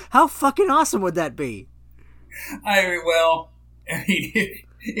 How fucking awesome would that be?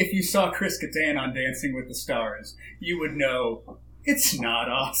 If you saw Chris Kattan on Dancing with the Stars, you would know it's not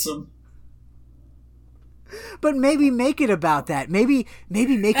awesome. But maybe make it about that. Maybe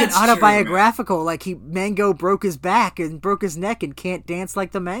make it autobiographical, true, like Mango broke his back and broke his neck and can't dance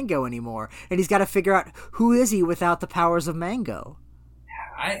like the Mango anymore, and he's got to figure out who is he without the powers of Mango.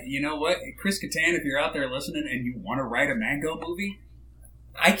 You know what, Chris Kattan, if you're out there listening and you want to write a Mango movie,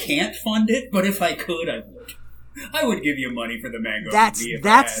 I can't fund it, but if I could, I would. I would give you money for the Mango movie.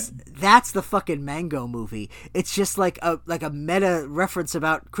 That's the fucking Mango movie. It's just like a meta reference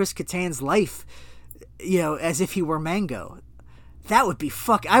about Chris Kattan's life, as if he were Mango. That would be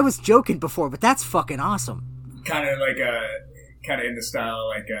I was joking before, but that's fucking awesome. Kind of in the style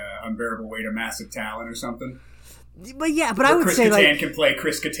like Unbearable Weight of Massive Talent or something. But yeah, but I would say Chris Kattan can play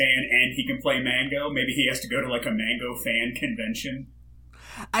Chris Kattan and he can play Mango. Maybe he has to go to like a Mango fan convention.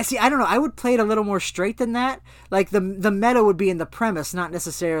 I don't know. I would play it a little more straight than that. Like the meta would be in the premise, not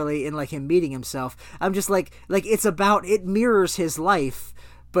necessarily in like him meeting himself. I'm just like it's about, it mirrors his life,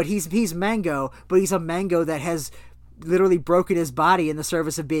 but he's Mango, but he's a Mango that has literally broken his body in the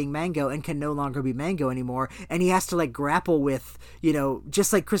service of being Mango and can no longer be Mango anymore, and he has to like grapple with,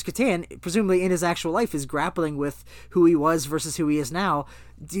 just like Chris Kattan presumably in his actual life is grappling with who he was versus who he is now.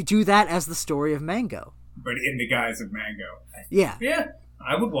 Do that as the story of Mango, but in the guise of Mango. Yeah,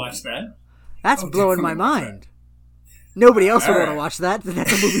 I would watch that. That's blowing my mind. Nobody else would want to watch that.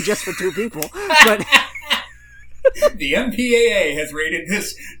 That's a movie just for two people. But the MPAA has rated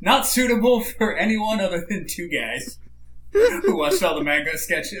this not suitable for anyone other than two guys who watched all the Mango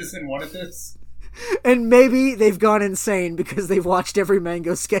sketches and wanted this. And maybe they've gone insane because they've watched every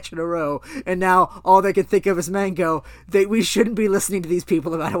Mango sketch in a row, and now all they can think of is Mango. We shouldn't be listening to these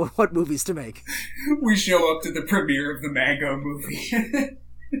people about what movies to make. We show up to the premiere of the Mango movie.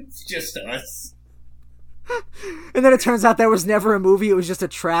 It's just us. And then it turns out there was never a movie. It was just a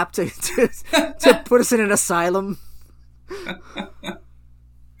trap to put us in an asylum.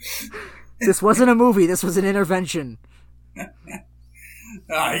 This wasn't a movie. This was an intervention.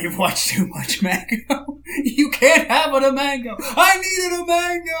 You've watched too much Mango. You can't have it a Mango. I needed a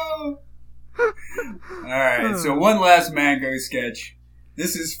Mango. Alright, so one last Mango sketch.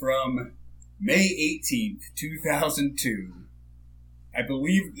 This is from May 18th, 2002. I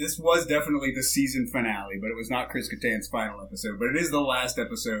believe this was definitely the season finale, but it was not Chris Kattan's final episode, but it is the last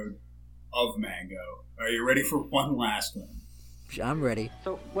episode of Mango. Are you ready for one last one? I'm ready.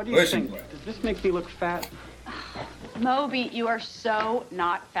 So, what do you think? Does this make me look fat? Moby, you are so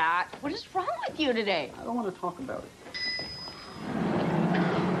not fat. What is wrong with you today? I don't want to talk about it.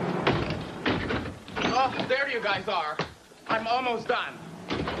 Oh, there you guys are. I'm almost done.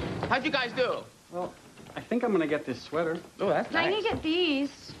 How'd you guys do? Well, I think I'm going to get this sweater. Oh, that's nice. I need to get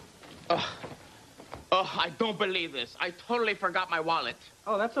these. Oh, I don't believe this. I totally forgot my wallet.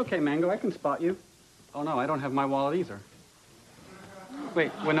 Oh, that's okay, Mango. I can spot you. Oh, no, I don't have my wallet either.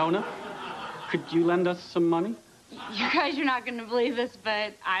 Wait, Winona? Could you lend us some money? You guys are not going to believe this,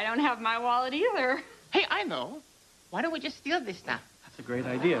 but I don't have my wallet either. Hey, I know. Why don't we just steal this stuff? That's a great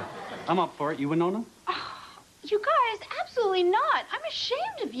idea. I'm up for it. You, Winona? Oh, you guys, absolutely not. I'm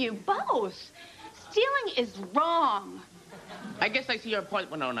ashamed of you both. Stealing is wrong. I guess I see your point,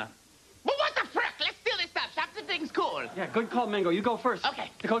 Winona. Well, what the frick? Let's steal this stuff. Something thing's cool. Yeah, good call, Mango. You go first. Okay.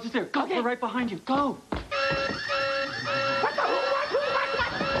 The coach is here. Go. Okay. We're right behind you. Go. What the? What?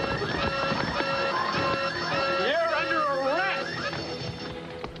 You're under arrest.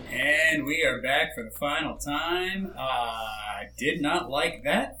 And we are back for the final time. Did not like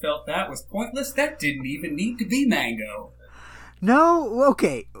that. Felt that was pointless. That didn't even need to be Mango. No?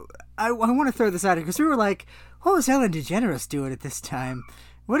 Okay. I want to throw this out here because we were like, what was Ellen DeGeneres doing at this time?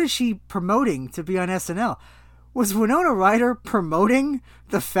 What is she promoting to be on SNL? Was Winona Ryder promoting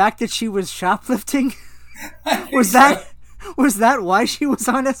the fact that she was shoplifting? Was that why she was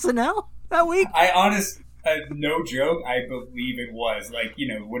on SNL that week? No joke, I believe it was. Like,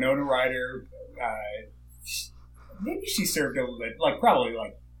 Winona Ryder, maybe she served probably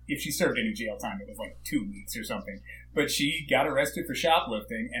if she served any jail time, it was 2 weeks or something. But she got arrested for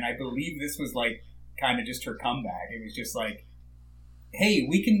shoplifting, and I believe this was kind of just her comeback. It was just hey,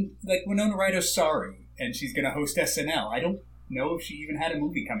 we can, Winona Ryder's sorry, and she's going to host SNL. I don't know if she even had a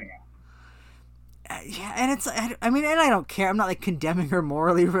movie coming out. Yeah, and and I don't care. I'm not condemning her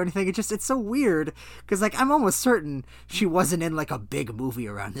morally or anything. It's so weird because I'm almost certain she wasn't in a big movie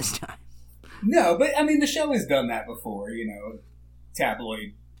around this time. No, but the show has done that before.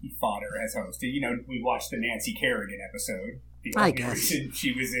 Tabloid fodder as hosted. We watched the Nancy Kerrigan episode. The only reason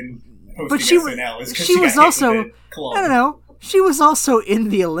she was in hosting SNL is because she was also hit with a club. I don't know. She was also in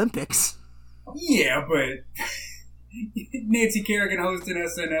the Olympics. Yeah, but Nancy Kerrigan hosted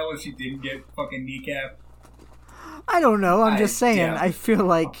SNL and she didn't get fucking kneecapped. I don't know. I'm just saying. I feel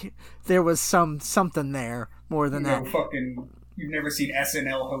like there was something there more than that. You've never seen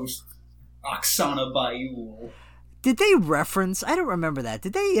SNL host Oksana Bayul. Did they reference? I don't remember that.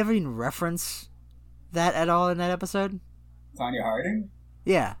 Did they ever even reference that at all in that episode? Tonya Harding?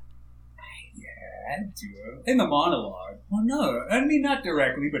 Yeah. Yeah, had to. In the monologue. Well, no. Not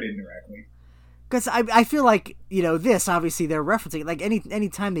directly, but indirectly. Because I feel like, this, obviously, they're referencing. Any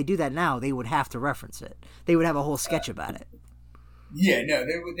time they do that now, they would have to reference it. They would have a whole sketch about it. Yeah, no,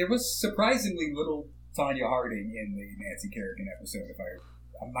 there was surprisingly little Tonya Harding in the Nancy Kerrigan episode, if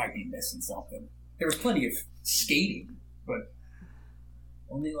I might be missing something. There was plenty of skating, but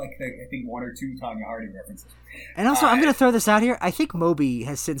Only like I think 1 or 2 Tanya Harding references. And also, I'm going to throw this out here. I think Moby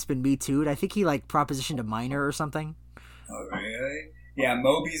has since been Me Too'd. I think he like propositioned a minor or something. Oh, really? Yeah,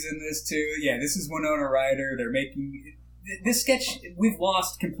 Moby's in this too. Yeah, this is Winona Ryder. They're making this sketch. We've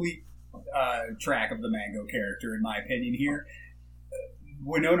lost complete track of the Mango character, in my opinion. Here,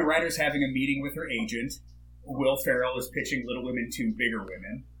 Winona Ryder's having a meeting with her agent. Will Ferrell is pitching Little Women 2, Bigger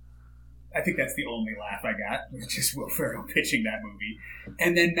Women. I think that's the only laugh I got, which is Will Ferrell pitching that movie.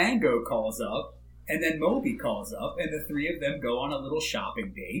 And then Mango calls up, and then Moby calls up, and the three of them go on a little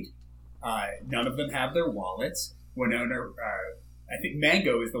shopping date. None of them have their wallets. Winona, I think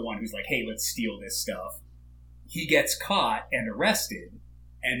Mango is the one who's like, hey, let's steal this stuff. He gets caught and arrested,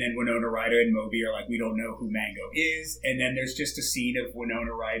 and then Winona Ryder and Moby are like, we don't know who Mango is. And then there's just a scene of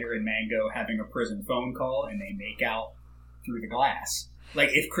Winona Ryder and Mango having a prison phone call, and they make out through the glass.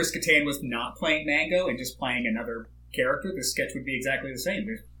 Like, if Chris Kattan was not playing Mango and just playing another character, this sketch would be exactly the same.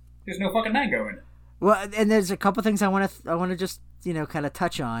 There's no fucking Mango in it. Well, and there's a couple things I want to just, kind of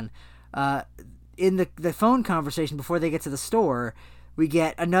touch on. In the phone conversation before they get to the store, we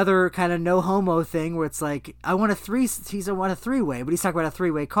get another kind of no homo thing where it's like, I want a three-way, but he's talking about a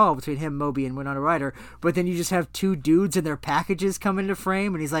three-way call between him, Moby, and Winona Ryder, but then you just have 2 dudes and their packages come into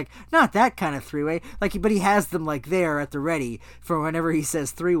frame, and he's like, not that kind of three-way, but he has them like there at the ready for whenever he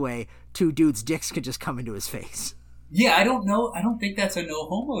says three-way, 2 dudes' dicks could just come into his face. Yeah, I don't know. I don't think that's a no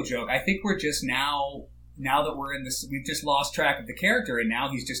homo joke. I think we're just now that we're in this, we've just lost track of the character, and now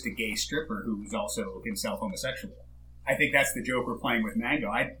he's just a gay stripper who's also himself homosexual. I think that's the joke we're playing with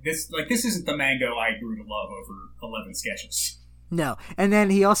Mango. This isn't the Mango I grew to love over 11 sketches. No. And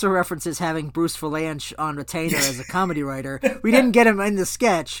then he also references having Bruce Vilanch on retainer as a comedy writer. We didn't get him in the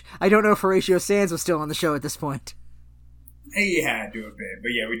sketch. I don't know if Horatio Sands was still on the show at this point. He had to have been.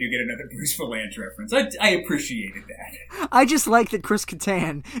 But yeah, we do get another Bruce Vilanch reference. I appreciated that. I just like that Chris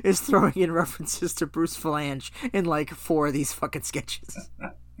Kattan is throwing in references to Bruce Vilanch in 4 of these fucking sketches.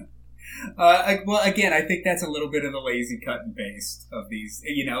 Well, again, I think that's a little bit of the lazy cut and paste of these.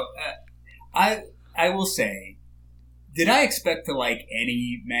 I will say, did I expect to like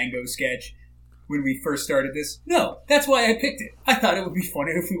any Mango sketch when we first started this? No, that's why I picked it. I thought it would be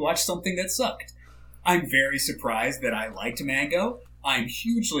funny if we watched something that sucked. I'm very surprised that I liked Mango. I'm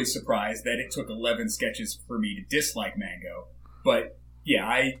hugely surprised that it took 11 sketches for me to dislike Mango. But yeah,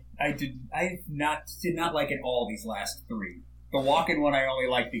 I did not like it all these last 3. The Walkin' one I only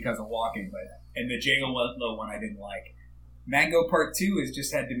liked because of Walkin', and the J.Lo Ludlow one I didn't like. Mango Part 2 has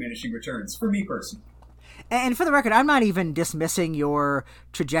just had diminishing returns, for me personally. And for the record, I'm not even dismissing your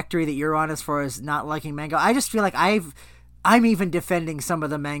trajectory that you're on as far as not liking Mango. I just feel like I'm even defending some of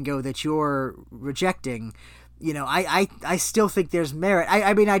the Mango that you're rejecting. I still think there's merit.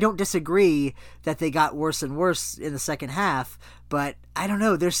 I mean, I don't disagree that they got worse and worse in the second half, but I don't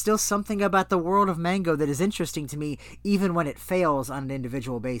know. There's still something about the world of Mango that is interesting to me, even when it fails on an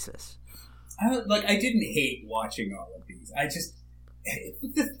individual basis. I didn't hate watching all of these.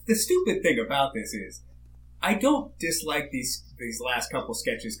 The stupid thing about this is, I don't dislike these last couple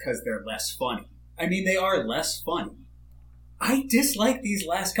sketches because they're less funny. I mean, they are less funny. I dislike these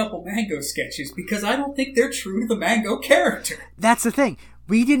last couple Mango sketches because I don't think they're true to the Mango character. That's the thing.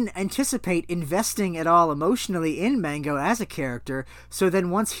 We didn't anticipate investing at all emotionally in Mango as a character, so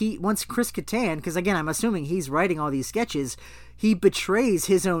then once Chris Kattan, because again, I'm assuming he's writing all these sketches, he betrays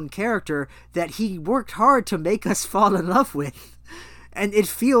his own character that he worked hard to make us fall in love with. And it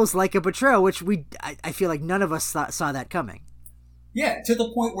feels like a betrayal, which I feel like none of us saw that coming. Yeah, to the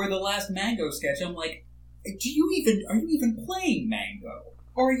point where the last Mango sketch, I'm like, are you even playing Mango?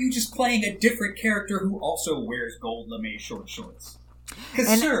 Or are you just playing a different character who also wears gold lame short shorts?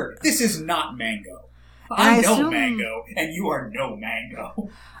 Because, sir, this is not Mango. I know Mango, and you are no Mango.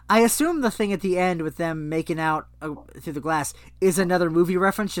 I assume the thing at the end with them making out through the glass is another movie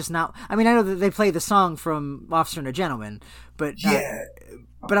reference, just not... I mean, I know that they play the song from Officer and a Gentleman, but... Yeah.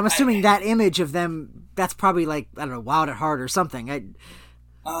 But I'm assuming that image of them, that's probably I don't know, Wild at Heart or something. They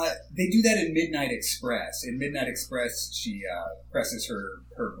do that in Midnight Express. In Midnight Express, she presses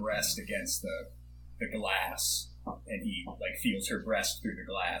her breast against the glass, and he feels her breast through the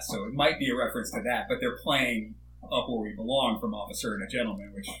glass. So it might be a reference to that, but they're playing Up Where We Belong from Officer and a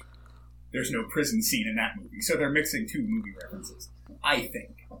Gentleman, which there's no prison scene in that movie. So they're mixing 2 movie references, I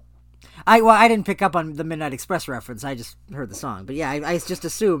think. I didn't pick up on the Midnight Express reference. I just heard the song. But yeah, I just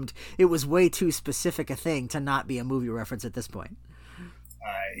assumed it was way too specific a thing to not be a movie reference at this point.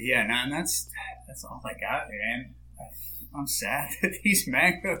 And that's all I got, man. I'm sad that these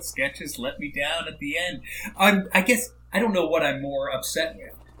Mango sketches let me down at the end. I guess I don't know what I'm more upset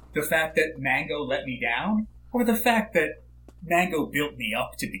with. The fact that Mango let me down, or the fact that Mango built me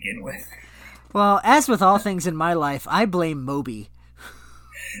up to begin with. Well, as with all things in my life, I blame Moby.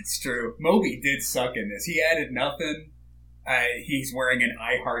 It's true. Moby did suck in this. He added nothing. He's wearing an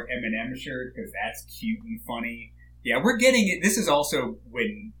I Heart M&M shirt because that's cute and funny. Yeah, we're getting it. This is also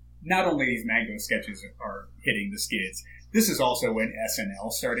when not only these Mango sketches are hitting the skids, this is also when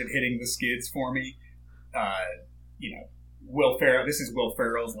SNL started hitting the skids for me. Will Ferrell. This is Will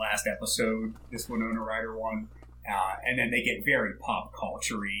Ferrell's last episode, this Winona Ryder one. And then they get very pop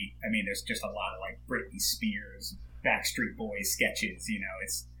culture-y. I mean, there's just a lot of, like, Britney Spears, Backstreet Boys sketches,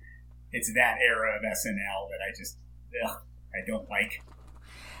 It's that era of SNL that I don't like.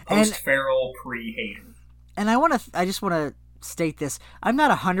 Post-Ferrell, pre-Hater. And I just want to state this. I'm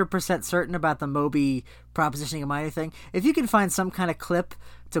not 100% certain about the Moby propositioning of my thing. If you can find some kind of clip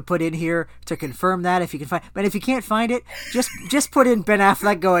to put in here to confirm that, but if you can't find it, just put in Ben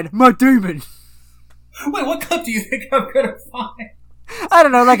Affleck going, "My demon." Wait, what clip do you think I'm gonna find? I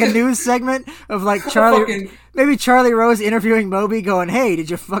don't know, like a news segment of like maybe Charlie Rose interviewing Moby going, "Hey, did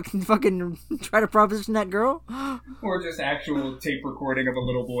you fucking try to proposition that girl?" Or just actual tape recording of a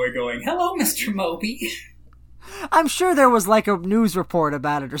little boy going, "Hello, Mr. Moby." I'm sure there was like a news report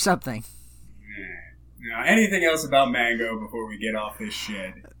about it or something. Anything else about Mango before we get off this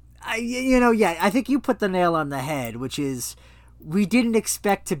shit? I think you put the nail on the head, which is we didn't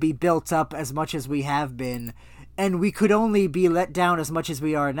expect to be built up as much as we have been, and we could only be let down as much as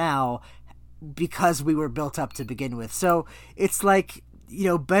we are now because we were built up to begin with. So it's like,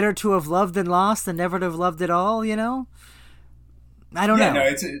 better to have loved than lost than never to have loved at all, I don't know.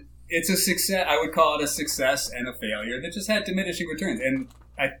 No, it's a success. I would call it a success and a failure that just had diminishing returns. And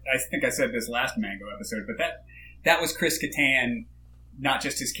I think I said this last Mango episode, but that was Chris Kattan, not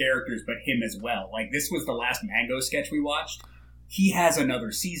just his characters, but him as well. Like, this was the last Mango sketch we watched. He has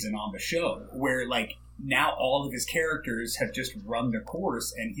another season on the show where, like, now all of his characters have just run their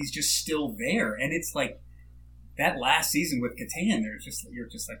course and he's just still there. And it's like, that last season with Kattan, you're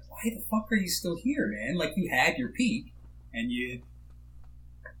just like, why the fuck are you still here, man? Like, you had your peak and you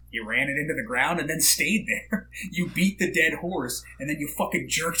ran it into the ground and then stayed there. You beat the dead horse and then you fucking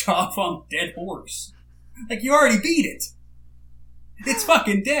jerked off on the dead horse. Like, you already beat it. It's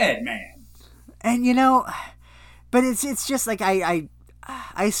fucking dead, man. And but it's just like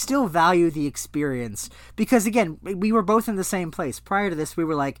I still value the experience because, again, we were both in the same place. Prior to this, we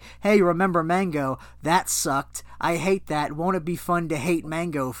were like, hey, remember Mango? That sucked. I hate that. Won't it be fun to hate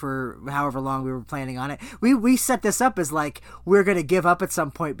Mango for however long we were planning on it? We set this up as like we're going to give up at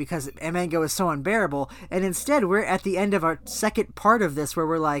some point because Mango is so unbearable. And instead, we're at the end of our second part of this where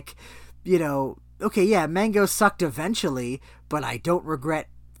we're like, okay, yeah, Mango sucked eventually, but I don't regret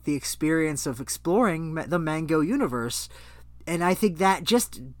the experience of exploring the Mango universe. And I think that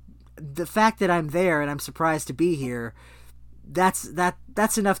just the fact that I'm there and I'm surprised to be here, that's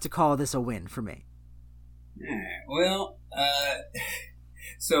enough to call this a win for me. Yeah, well,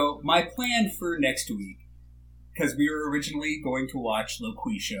 so my plan for next week, because we were originally going to watch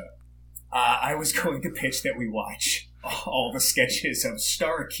Loquisha, I was going to pitch that we watch all the sketches of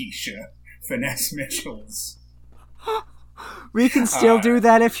Star Keisha, Finesse Mitchell's. We can still do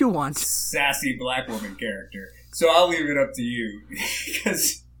that if you want. Sassy black woman character. So I'll leave it up to you,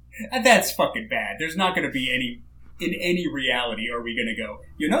 because that's fucking bad. There's not going to be in any reality are we going to go,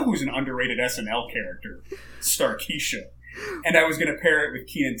 who's an underrated SNL character? Star Keisha. And I was going to pair it with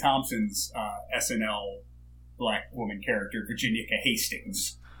Kenan Thompson's SNL black woman character, Virginia K.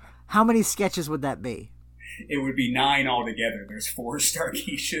 Hastings. How many sketches would that be? It would be 9 altogether. There's 4 Star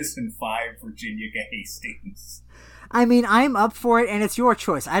Keishas and 5 Virginia K. Hastings. I mean, I'm up for it, and it's your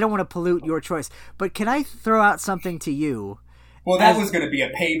choice. I don't want to pollute your choice. But can I throw out something to you? Well, that was going to be a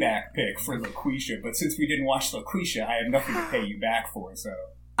payback pick for Loquisha, but since we didn't watch Loquisha, I have nothing to pay you back for, so...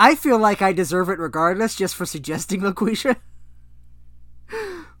 I feel like I deserve it regardless, just for suggesting Loquisha.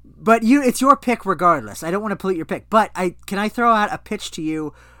 But it's your pick regardless. I don't want to pollute your pick. But can I throw out a pitch to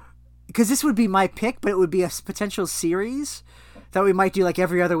you? Because this would be my pick, but it would be a potential series that we might do like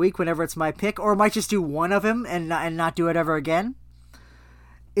every other week whenever it's my pick, or might just do one of them and not do it ever again.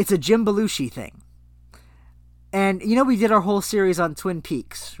 It's a Jim Belushi thing. And, we did our whole series on Twin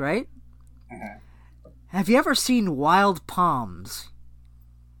Peaks, right? Uh-huh. Have you ever seen Wild Palms?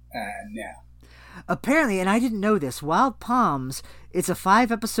 No. Apparently, and I didn't know this, Wild Palms, it's a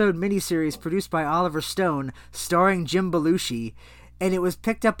 5-episode miniseries produced by Oliver Stone, starring Jim Belushi, and it was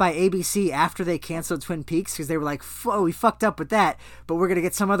picked up by ABC after they canceled Twin Peaks because they were like, we fucked up with that, but we're going to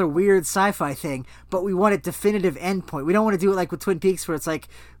get some other weird sci-fi thing, but we want a definitive endpoint. We don't want to do it like with Twin Peaks where it's like,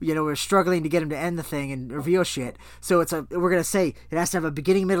 we're struggling to get them to end the thing and reveal shit. So we're going to say it has to have a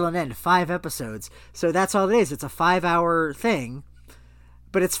beginning, middle, and end, 5 episodes. So that's all it is. It's a 5-hour thing,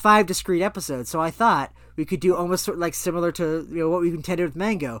 but it's 5 discrete episodes. So I thought we could do almost like similar to what we intended with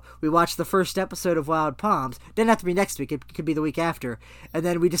Mango. We watch the first episode of Wild Palms. Doesn't have to be next week. It could be the week after, and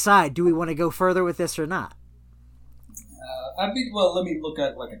then we decide: do we want to go further with this or not? let me look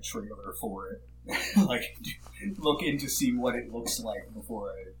at like a trailer for it. Like, look in to see what it looks like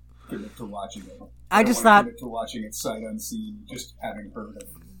before I commit to watching it. I just thought commit to watching it sight unseen, just having heard of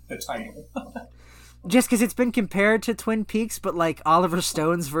the title. Just because it's been compared to Twin Peaks, but like Oliver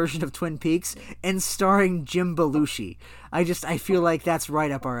Stone's version of Twin Peaks, and starring Jim Belushi. I feel like that's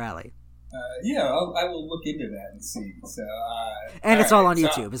right up our alley. Yeah, I will look into that and see. So, and it's all on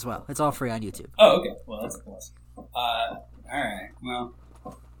YouTube as well. It's all free on YouTube. Oh, okay. Well, that's a plus. All right. Well,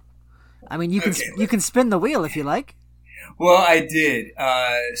 I mean, you can spin the wheel if you like. Well, I did.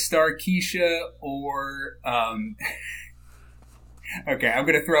 Star Keisha or okay, I'm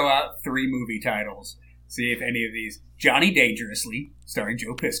going to throw out 3 movie titles. See if any of these. Johnny Dangerously, starring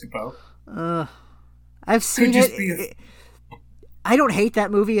Joe Piscopo. I've seen it. I don't hate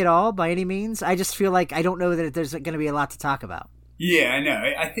that movie at all by any means. I just feel like I don't know that there's going to be a lot to talk about. Yeah, I know.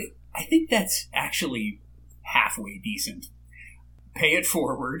 I think that's actually halfway decent. Pay It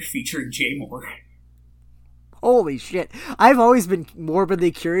Forward, featuring Jay Moore. Holy shit. I've always been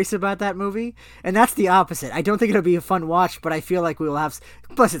morbidly curious about that movie, and that's the opposite. I don't think it'll be a fun watch, but I feel like we will have...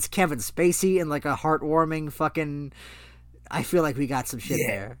 Plus, it's Kevin Spacey and like a heartwarming fucking... I feel like we got some shit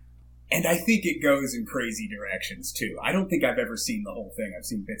there. And I think it goes in crazy directions, too. I don't think I've ever seen the whole thing. I've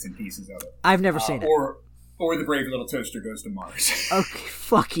seen bits and pieces of it. I've never seen it. Or The Brave Little Toaster Goes to Mars. Okay,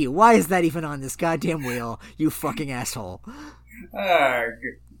 fuck you. Why is that even on this goddamn wheel, you fucking asshole?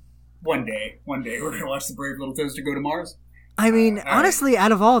 One day we're going to watch The Brave Little Toaster Go to Mars. I mean, honestly,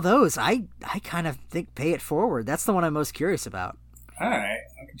 out of all those, I kind of think Pay It Forward. That's the one I'm most curious about. All right,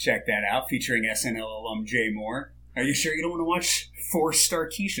 I can check that out, featuring SNL alum Jay Moore. Are you sure you don't want to watch 4 Star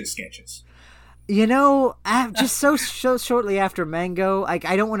Keisha sketches? You know, just so shortly after Mango, I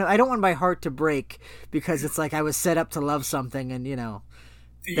don't want my heart to break because it's like I was set up to love something, and well,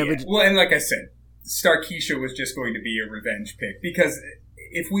 and like I said, Star Keisha was just going to be a revenge pick because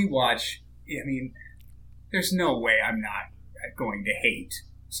if we watch, I mean, there's no way I'm not going to hate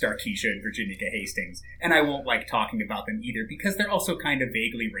Star Keisha and Virginia K. Hastings, and I won't like talking about them either because they're also kind of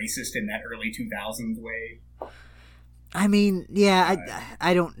vaguely racist in that early 2000s way. I mean, yeah,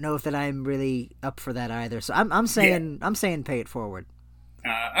 I don't know if that I'm really up for that either. So I'm saying Pay It Forward.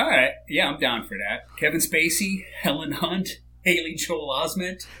 All right, yeah, I'm down for that. Kevin Spacey, Helen Hunt, Haley Joel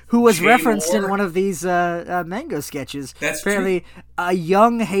Osment, who was Jay referenced Moore. in one of these Mango sketches. That's apparently true. A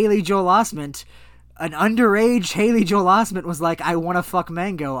young Haley Joel Osment, an underage Haley Joel Osment was like, "I want to fuck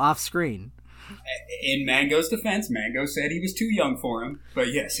Mango" off screen. In Mango's defense, Mango said he was too young for him,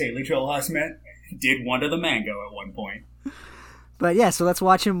 but yes, Haley Joel Osment did one to the Mango at one point. But yeah, so let's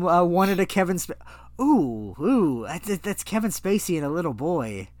watch him one at a Kevin. Ooh, that's Kevin Spacey and a little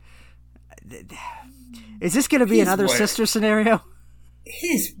boy. Is this going to be another sister scenario?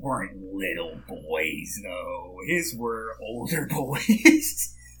 His weren't little boys, though. His were older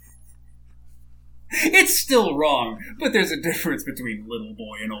boys. It's still wrong, but there's a difference between little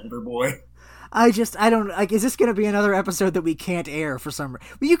boy and older boy. I don't like. Is this going to be another episode that we can't air for some?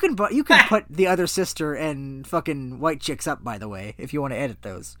 Well, you can put the other sister and fucking white chicks up, by the way, if you want to edit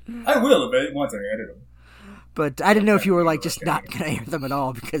those. I will once I edit them. But I didn't know if you were like just not going to air them at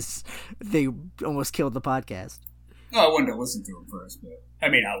all because they almost killed the podcast. No, I wanted to listen to them first, but I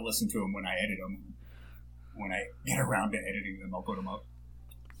mean, I'll listen to them when I edit them. When I get around to editing them, I'll put them up.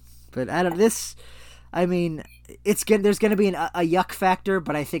 But out of this, I mean, there's going to be a yuck factor,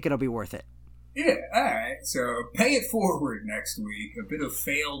 but I think it'll be worth it. Yeah, alright. So, Pay It Forward next week. A bit of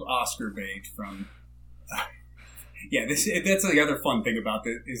failed Oscar bait from... that's the other fun thing about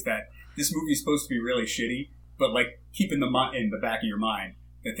this, is that this movie's supposed to be really shitty, but, like, keep in the back of your mind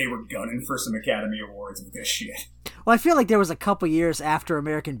that they were gunning for some Academy Awards with this shit. Well, I feel like there was a couple years after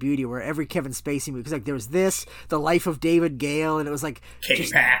American Beauty where every Kevin Spacey movie, because like there was this, The Life of David Gale, and it was like...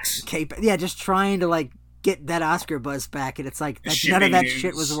 K-Pax. Yeah, just trying to, like, get that Oscar buzz back, and it's like, none of that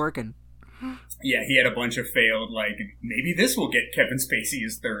shit was working. Yeah, he had a bunch of failed, like, maybe this will get Kevin Spacey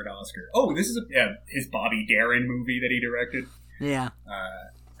his 3rd Oscar. Oh, this is his Bobby Darin movie that he directed. Yeah.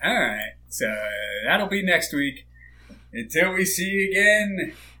 Alright, so that'll be next week. Until we see you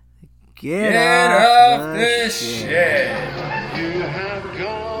again, get off the shit.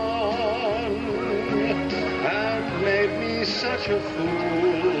 such a fool.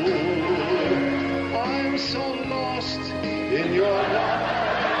 I'm so lost in your love.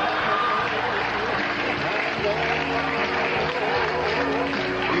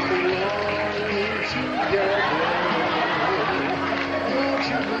 We belong together. Won't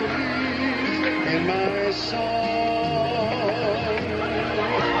you believe in my song?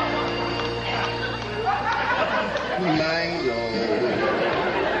 Mango,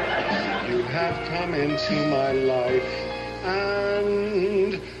 you have come into my life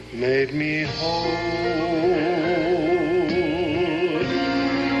and made me whole.